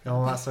sportkläder.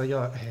 Ja, alltså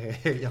jag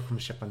kommer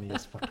köpa nya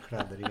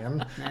sportkläder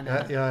igen.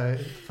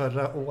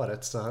 Förra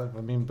året så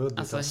var min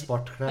budget av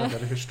sportkläder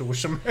hur stor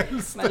som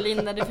helst. Men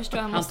Linda, du förstår,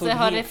 han måste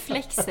ha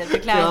reflexer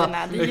på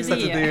kläderna. Det är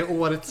exakt, det. Det är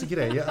årets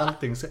grej.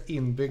 Allting så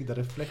inbyggda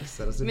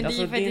reflexer. Alltså, men det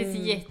är ju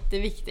faktiskt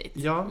jätteviktigt.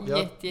 Ja,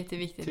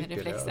 jätteviktigt med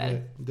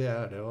reflexer. Det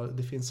är det. Och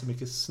det finns så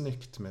mycket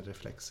snyggt med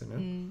reflexer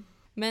nu.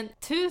 Men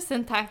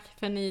tusen tack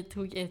för att ni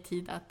tog er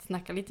tid att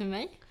snacka lite med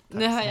mig.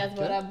 Nu hör jag att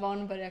våra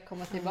barn börjar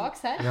komma tillbaks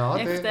här.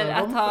 Efter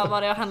att ha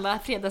varit och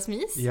handlat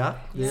fredagsmys. Ja,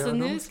 så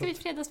nu ska vi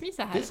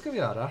fredagsmysa här. Det ska vi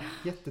göra.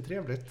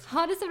 Jättetrevligt.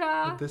 Ha det så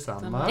bra.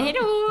 Detsamma. Hej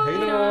då.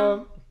 Hej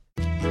då.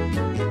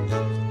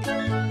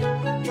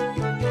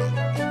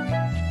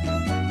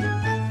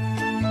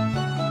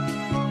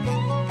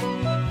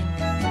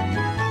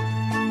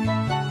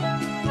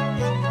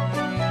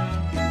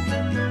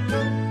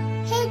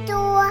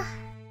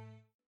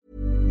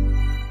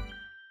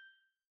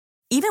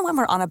 Even when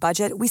we're on a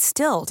budget, we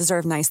still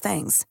deserve nice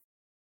things.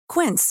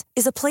 Quince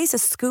is a place to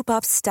scoop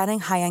up stunning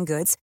high-end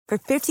goods for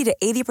 50 to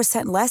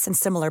 80% less than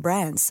similar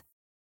brands.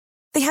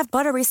 They have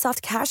buttery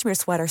soft cashmere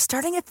sweaters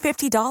starting at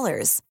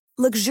 $50,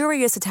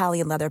 luxurious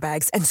Italian leather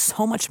bags, and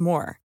so much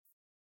more.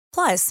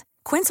 Plus,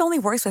 Quince only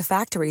works with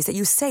factories that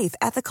use safe,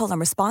 ethical, and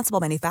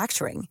responsible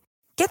manufacturing.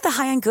 Get the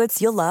high-end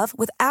goods you'll love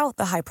without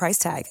the high price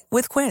tag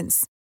with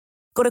Quince.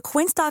 Go to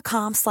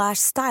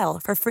quince.com/style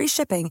for free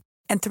shipping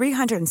and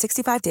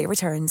 365-day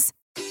returns.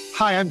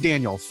 Hi, I'm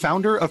Daniel,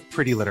 founder of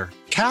Pretty Litter.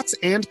 Cats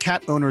and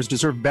cat owners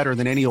deserve better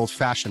than any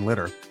old-fashioned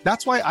litter.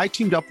 That's why I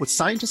teamed up with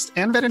scientists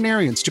and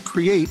veterinarians to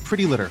create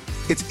Pretty Litter.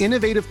 Its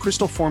innovative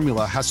crystal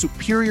formula has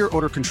superior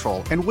odor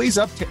control and weighs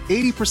up to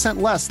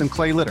 80% less than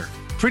clay litter.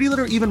 Pretty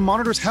Litter even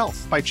monitors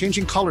health by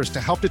changing colors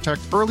to help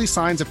detect early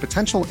signs of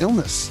potential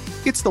illness.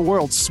 It's the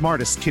world's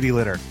smartest kitty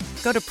litter.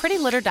 Go to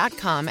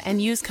prettylitter.com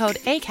and use code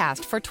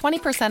ACAST for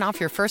 20% off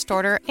your first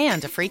order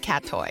and a free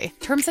cat toy.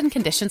 Terms and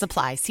conditions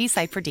apply. See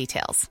site for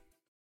details.